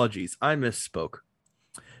 apologies. I misspoke.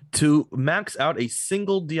 To max out a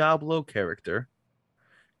single Diablo character,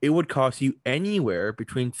 it would cost you anywhere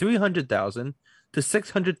between $300,000 to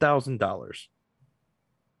 $600,000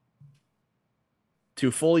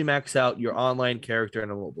 to fully max out your online character in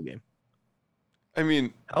a mobile game. I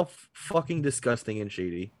mean, how fucking disgusting and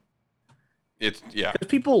shady. It's yeah. Because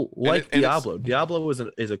people like Diablo. Diablo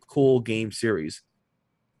is a cool game series.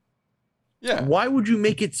 Yeah. Why would you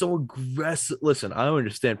make it so aggressive? Listen, I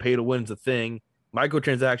understand pay to win's a thing.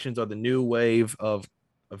 Microtransactions are the new wave of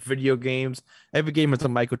video games. Every game has a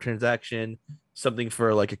microtransaction, something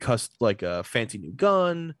for like a fancy new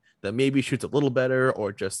gun that maybe shoots a little better,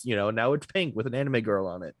 or just, now it's pink with an anime girl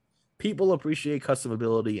on it. People appreciate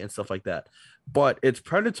customability and stuff like that. But it's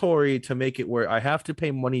predatory to make it where I have to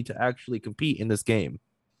pay money to actually compete in this game.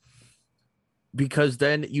 Because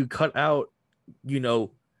then you cut out, the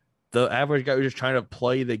average guy who's just trying to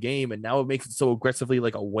play the game, and now it makes it so aggressively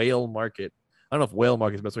like a whale market. I don't know if whale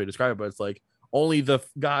market is the best way to describe it, but it's like only the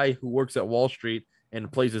guy who works at Wall Street and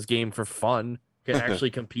plays this game for fun can actually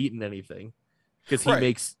compete in anything, because he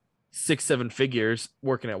makes 6-7 figures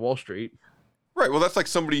working at Wall Street. Right. Well, that's like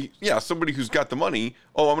somebody who's got the money.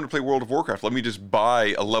 Oh, I'm going to play World of Warcraft. Let me just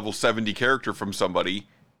buy a level 70 character from somebody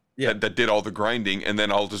that did all the grinding, and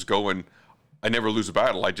then I'll just go and I never lose a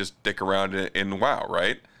battle. I just dick around in WoW,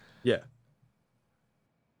 right? Yeah.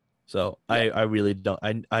 So I really don't.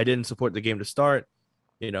 I didn't support the game to start.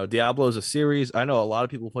 Diablo is a series. I know a lot of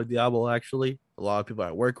people play Diablo, actually. A lot of people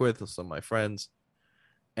I work with, some of my friends.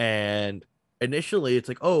 And initially it's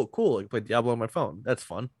like, oh, cool, I can play Diablo on my phone. That's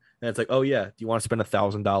fun. And it's like, oh yeah, do you want to spend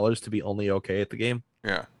 $1,000 to be only okay at the game?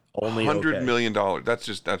 Yeah. Only $100 million. That's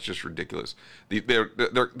just ridiculous.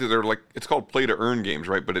 They're like, it's called play to earn games,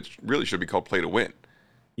 right? But it really should be called play to win.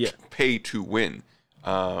 Yeah. Pay to win.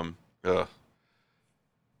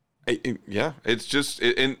 It's just,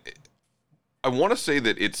 and I want to say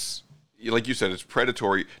that it's, like you said, it's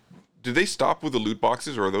predatory. Did they stop with the loot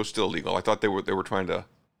boxes, or are those still illegal? I thought they were trying to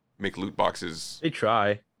make loot boxes. They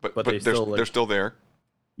try, but they're still there.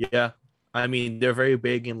 Yeah, I mean, they're very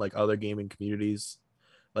big in like other gaming communities.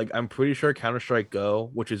 Like, I'm pretty sure Counter-Strike Go,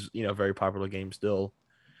 which is a very popular game still,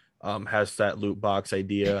 has that loot box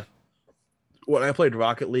idea. When I played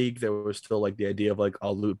Rocket League, there was still like the idea of like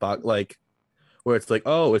a loot box, like where it's like,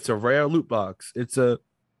 oh, it's a rare loot box, it's a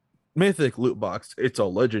mythic loot box, it's a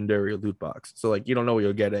legendary loot box. So like, you don't know what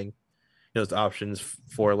you're getting. There's options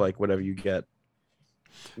for like whatever you get.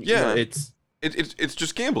 Yeah, it's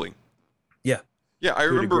just gambling. Yeah. Yeah, I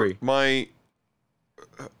remember my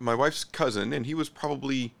wife's cousin, and he was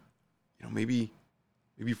probably, maybe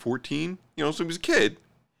 14, so he was a kid.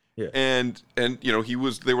 Yeah. And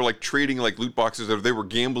they were like trading like loot boxes, or they were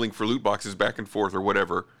gambling for loot boxes back and forth or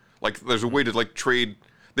whatever. Like there's a way to like trade.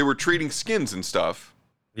 They were trading skins and stuff.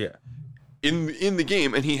 Yeah. In the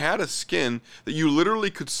game, and he had a skin that you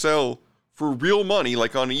literally could sell for real money,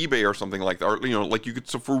 like on eBay or something like that, or like you could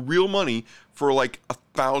sell for real money for like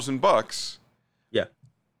 $1,000. Yeah.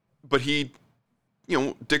 But he,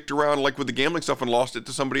 dicked around like with the gambling stuff and lost it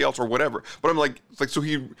to somebody else or whatever. But I'm like, it's like, so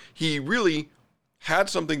he really had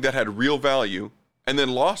something that had real value and then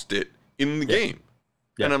lost it in the game.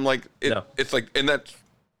 Yeah. And I'm like, it's like, and that's,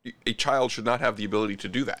 a child should not have the ability to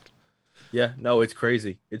do that. Yeah, no, it's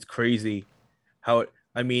crazy. It's crazy how it,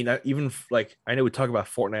 I mean, even like, I know we talk about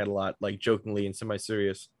Fortnite a lot, like jokingly and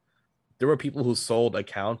semi-serious. There were people who sold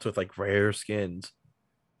accounts with like rare skins,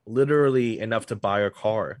 literally enough to buy a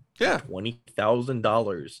car. Yeah.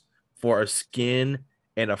 $20,000 for a skin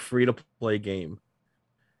and a free-to-play game.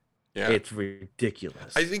 Yeah. It's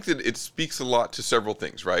ridiculous. I think that it speaks a lot to several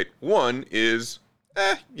things, right? One is,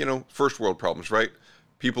 first world problems, right?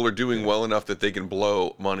 People are doing well enough that they can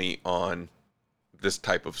blow money on this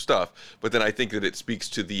type of stuff. But then I think that it speaks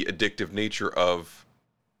to the addictive nature of,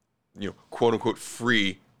 quote unquote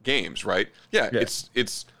free games, right? Yeah.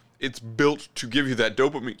 It's built to give you that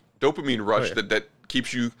dopamine rush that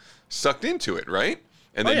keeps you sucked into it, right?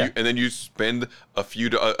 And then you spend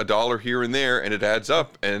a dollar here and there, and it adds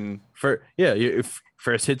up. And if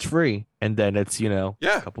first hit's free, and then it's a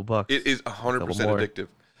couple bucks. It is 100% addictive.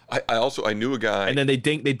 I knew a guy, and then they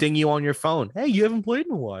ding you on your phone. Hey, you haven't played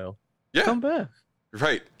in a while. Yeah, come back.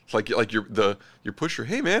 Right. It's like your pusher.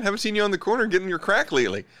 Hey man, haven't seen you on the corner getting your crack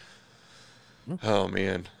lately. Oh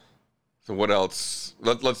man. So what else?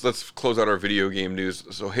 Let's close out our video game news.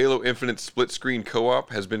 So Halo Infinite split screen co-op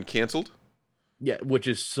has been canceled. Yeah, which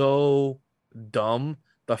is so dumb.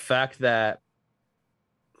 The fact that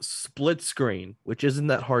split screen, which isn't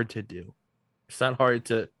that hard to do, it's not hard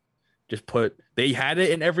to just put. They had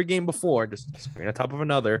it in every game before, just screen on top of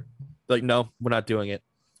another. Like, no, we're not doing it.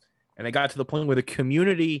 And it got to the point where the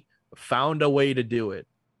community found a way to do it.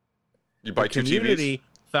 You buy two community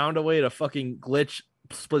TVs? Found a way to fucking glitch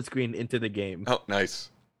split screen into the game. Oh, nice.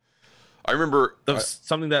 I remember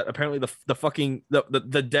something that apparently the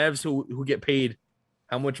devs who get paid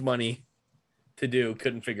how much money to do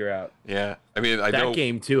couldn't figure out. Yeah, I mean, I that know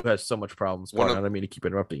game too has so much problems. I don't mean to keep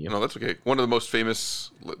interrupting you. No, that's okay. One of the most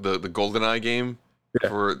famous, the GoldenEye game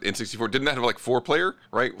for N64, didn't that have like 4-player,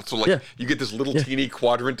 right? So like you get this little teeny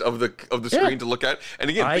quadrant of the screen to look at, and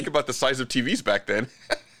again, think about the size of TVs back then.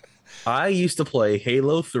 I used to play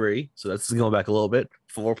Halo 3, so that's going back a little bit.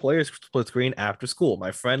 4-player split screen after school.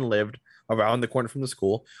 My friend lived around the corner from the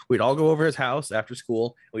school. We'd all go over his house after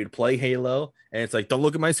school. We'd play Halo, and it's like, don't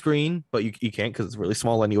look at my screen, but you can't because it's really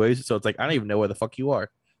small anyways. So it's like, I don't even know where the fuck you are.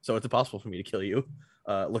 So it's impossible for me to kill you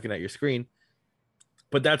looking at your screen.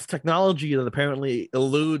 But that's technology that apparently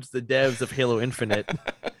eludes the devs of Halo Infinite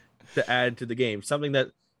to add to the game. Something that,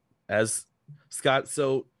 as Scott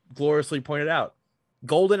so gloriously pointed out,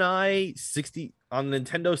 GoldenEye 60 on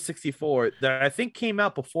Nintendo 64 that I think came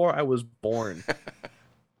out before I was born.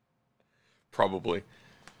 Probably.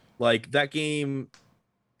 Like that game,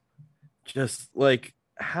 just like,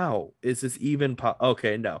 how is this even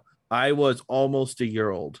okay, no. I was almost a year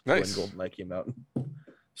old when GoldenEye came out.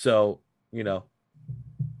 So,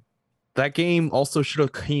 that game also should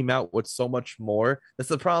have came out with so much more. That's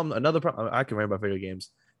the problem. Another problem I can remember about video games.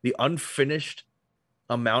 The unfinished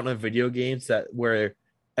amount of video games where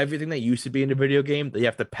everything that used to be in a video game, you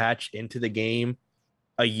have to patch into the game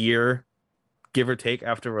a year, give or take,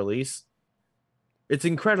 after release. It's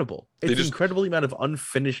incredible. It's incredibly amount of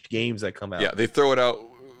unfinished games that come out. Yeah, they throw it out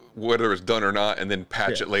whether it's done or not, and then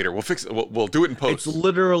patch it later. We'll fix it. We'll do it in post. It's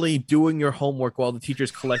literally doing your homework while the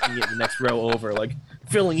teacher's collecting it in the next row over, like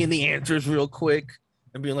filling in the answers real quick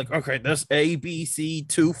and being like, okay, that's A, B, C,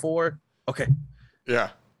 2, 4. Okay. Yeah.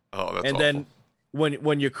 Oh, that's and awful. then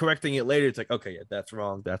when you're correcting it later, it's like, okay, yeah, that's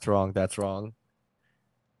wrong. That's wrong. That's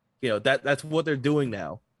what they're doing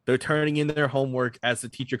now. They're turning in their homework as the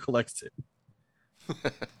teacher collects it.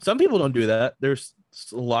 Some people don't do that. There's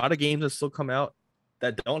a lot of games that still come out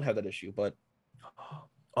that don't have that issue, but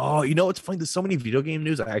it's funny. There's so many video game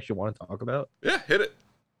news I actually want to talk about. Yeah, hit it.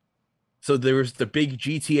 So there was the big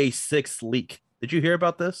GTA 6 leak. Did you hear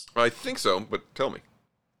about this? I think so, but tell me.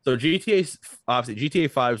 So GTA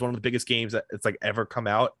 5 is one of the biggest games that it's like ever come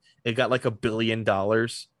out. It got like $1 billion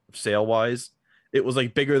sale wise. It was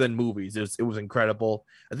like bigger than movies. It was incredible.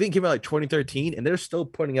 I think it came out like 2013, and they're still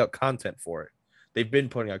putting out content for it. They've been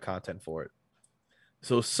putting out content for it.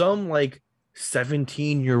 So some like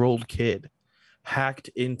 17-year-old kid hacked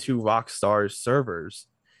into Rockstar's servers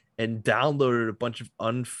and downloaded a bunch of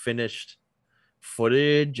unfinished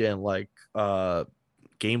footage and like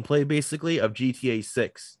gameplay basically of GTA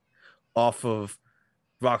 6 off of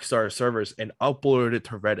Rockstar servers and uploaded it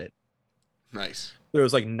to Reddit. Nice. There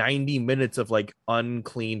was like 90 minutes of like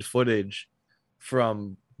uncleaned footage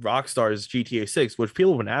from Rockstar's GTA 6, which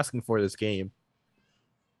people have been asking for this game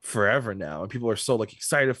forever now, and people are so like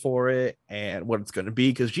excited for it and what it's going to be,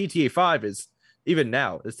 because GTA 5 is, even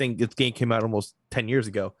now, this game came out almost 10 years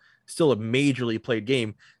ago, still a majorly played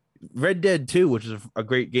game. Red Dead 2, which is a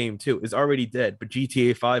great game too, is already dead, but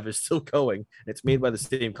GTA 5 is still going. It's made by the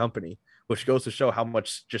same company, which goes to show how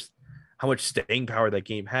much staying power that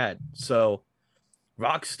game had. So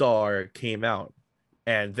Rockstar came out,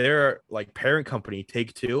 and their like parent company,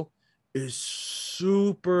 Take-Two, is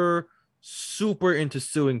super into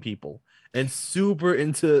suing people and super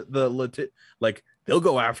into the like they'll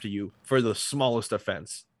go after you for the smallest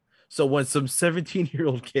offense. So when some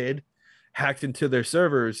 17-year-old kid hacked into their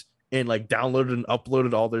servers and like downloaded and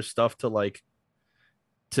uploaded all their stuff to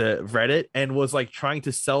Reddit and was like trying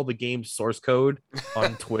to sell the game's source code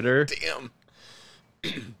on Twitter, damn.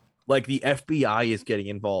 Like the FBI is getting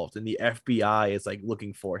involved, and the FBI is like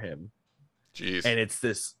looking for him. Jeez. And it's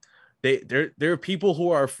this. There are people who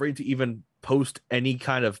are afraid to even post any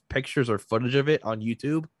kind of pictures or footage of it on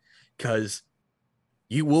YouTube because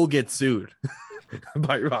you will get sued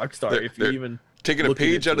by Rockstar if you even taking a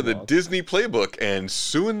page out of the Disney playbook and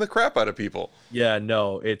suing the crap out of people. Yeah,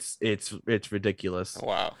 no, it's ridiculous. Oh,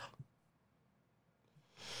 wow.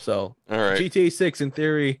 So, all right, GTA 6 in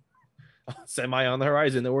theory, semi on the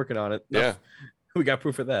horizon. They're working on it. Yeah. We got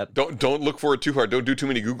proof of that. Don't look for it too hard. Don't do too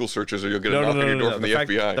many Google searches, or you'll get a knock on your door from the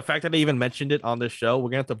FBI. The fact that I even mentioned it on this show, we're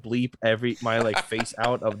gonna have to bleep my like face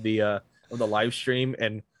out of the live stream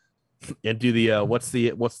and do the what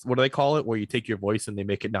do they call it, where you take your voice and they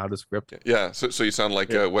make it nondescript. Yeah, so you sound like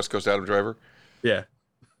West Coast Adam Driver. Yeah.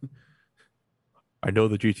 I know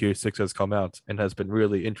the GTA 6 has come out and has been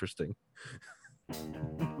really interesting.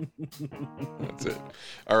 That's it.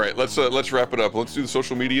 All right, let's wrap it up. Let's do the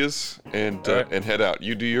social medias and head out.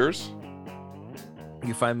 You do yours. You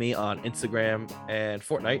can find me on Instagram and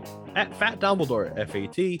Fortnite at Fat Dumbledore,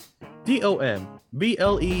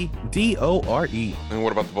 FATDOMBLEDORE. And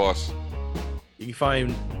what about the boss? You can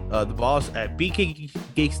find the boss at BK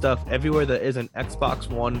Geek Stuff everywhere that is an Xbox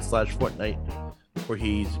One / Fortnite, where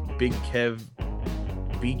he's Big Kev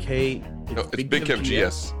BK. It's Big Kev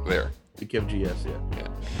GS there. Big Kev GS, yeah.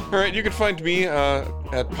 All right, you can find me at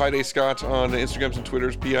PiDayScott on Instagrams and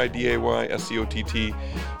Twitters,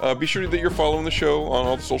 PIDAYSCOTT. Be sure that you're following the show on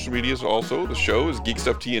all the social medias. Also, the show is Geek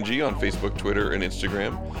Stuff TNG on Facebook, Twitter, and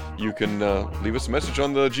Instagram. You can leave us a message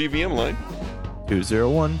on the GVM line.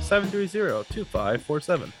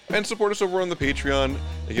 201-730-2547. And support us over on the Patreon.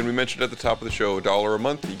 Again, we mentioned at the top of the show, $1 a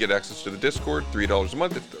month, you get access to the Discord. $3 a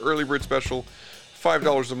month, it's the early bird special.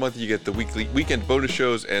 $5 a month, you get the weekend bonus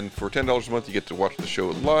shows, and for $10 a month, you get to watch the show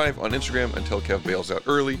live on Instagram until Kev bails out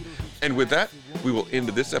early. And with that, we will end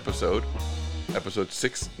this episode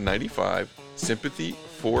 695, Sympathy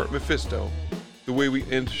for Mephisto, the way we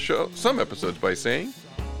end some episodes by saying,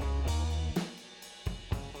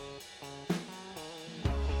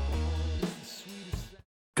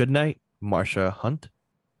 good night, Marsha Hunt.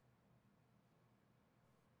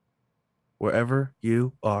 Wherever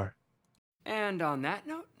you are. And on that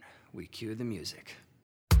note, we cue the music.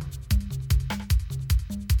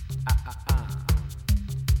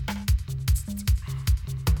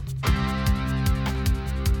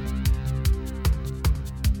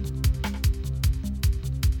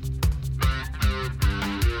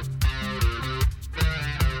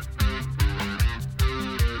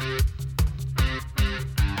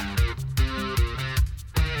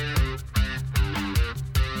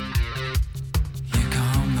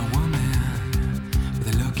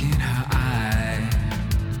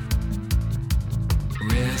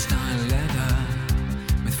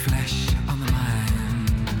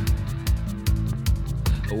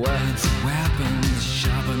 Words, weapons,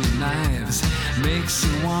 sharpened knives, makes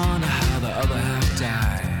you wonder how the other half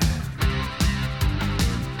died.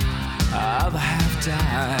 Other half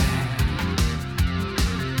died.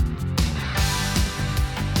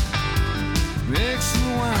 Makes you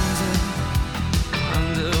wonder,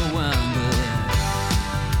 wonder.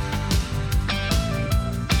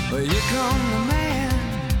 Well, here come the man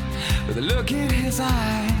with a look in his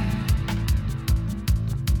eye.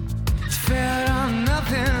 Fed on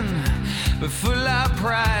nothing but full of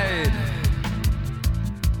pride.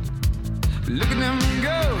 Look at him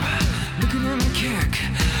go, look at him kick.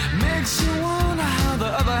 Makes you wonder how the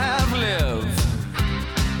other half live.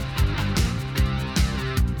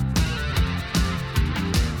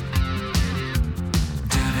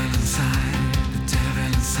 Devil inside, the devil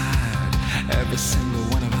inside. Every single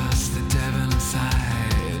one of us, the devil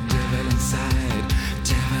inside. Devil inside,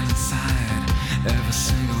 devil inside. Every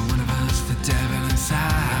single one of us, the devil inside.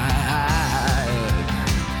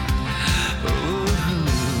 Ooh.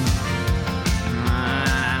 Na,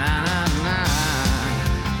 na, na, na.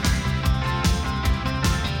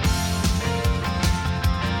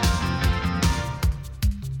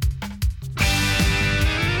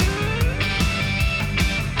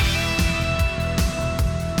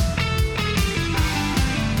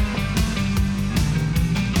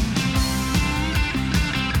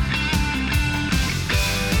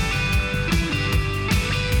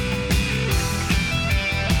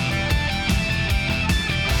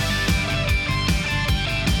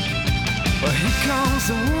 Well, here comes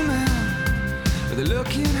a woman with a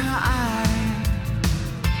look in her eye.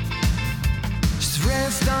 She's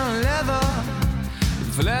raised on leather,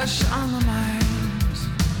 with flesh on the mind.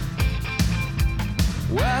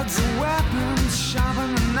 Words and weapons,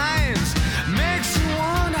 sharpen the knives. Makes you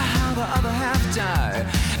wonder how the other half died.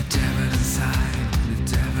 The devil inside, the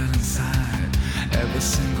devil inside. Every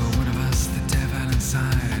single one of us, the devil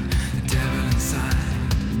inside. The devil inside,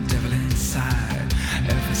 the devil inside.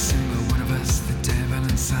 Every single one of us, the devil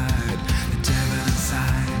inside. The devil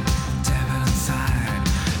inside, the devil inside.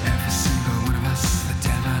 Every single one of us, the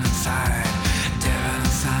devil inside. Devil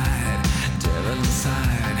inside, devil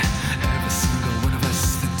inside. Every single one of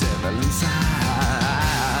us, the devil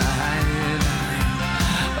inside.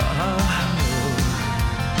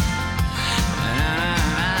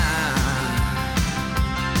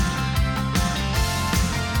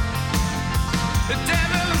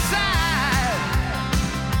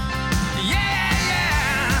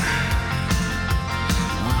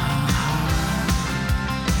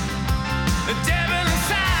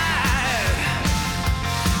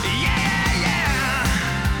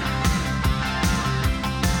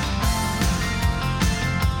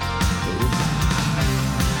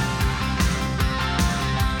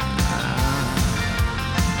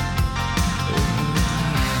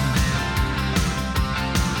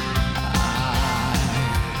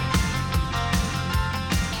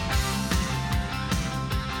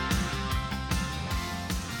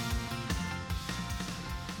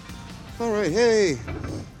 All right, hey.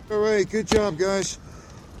 All right, good job, guys.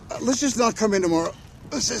 Let's just not come in tomorrow.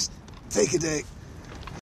 Let's just take a day.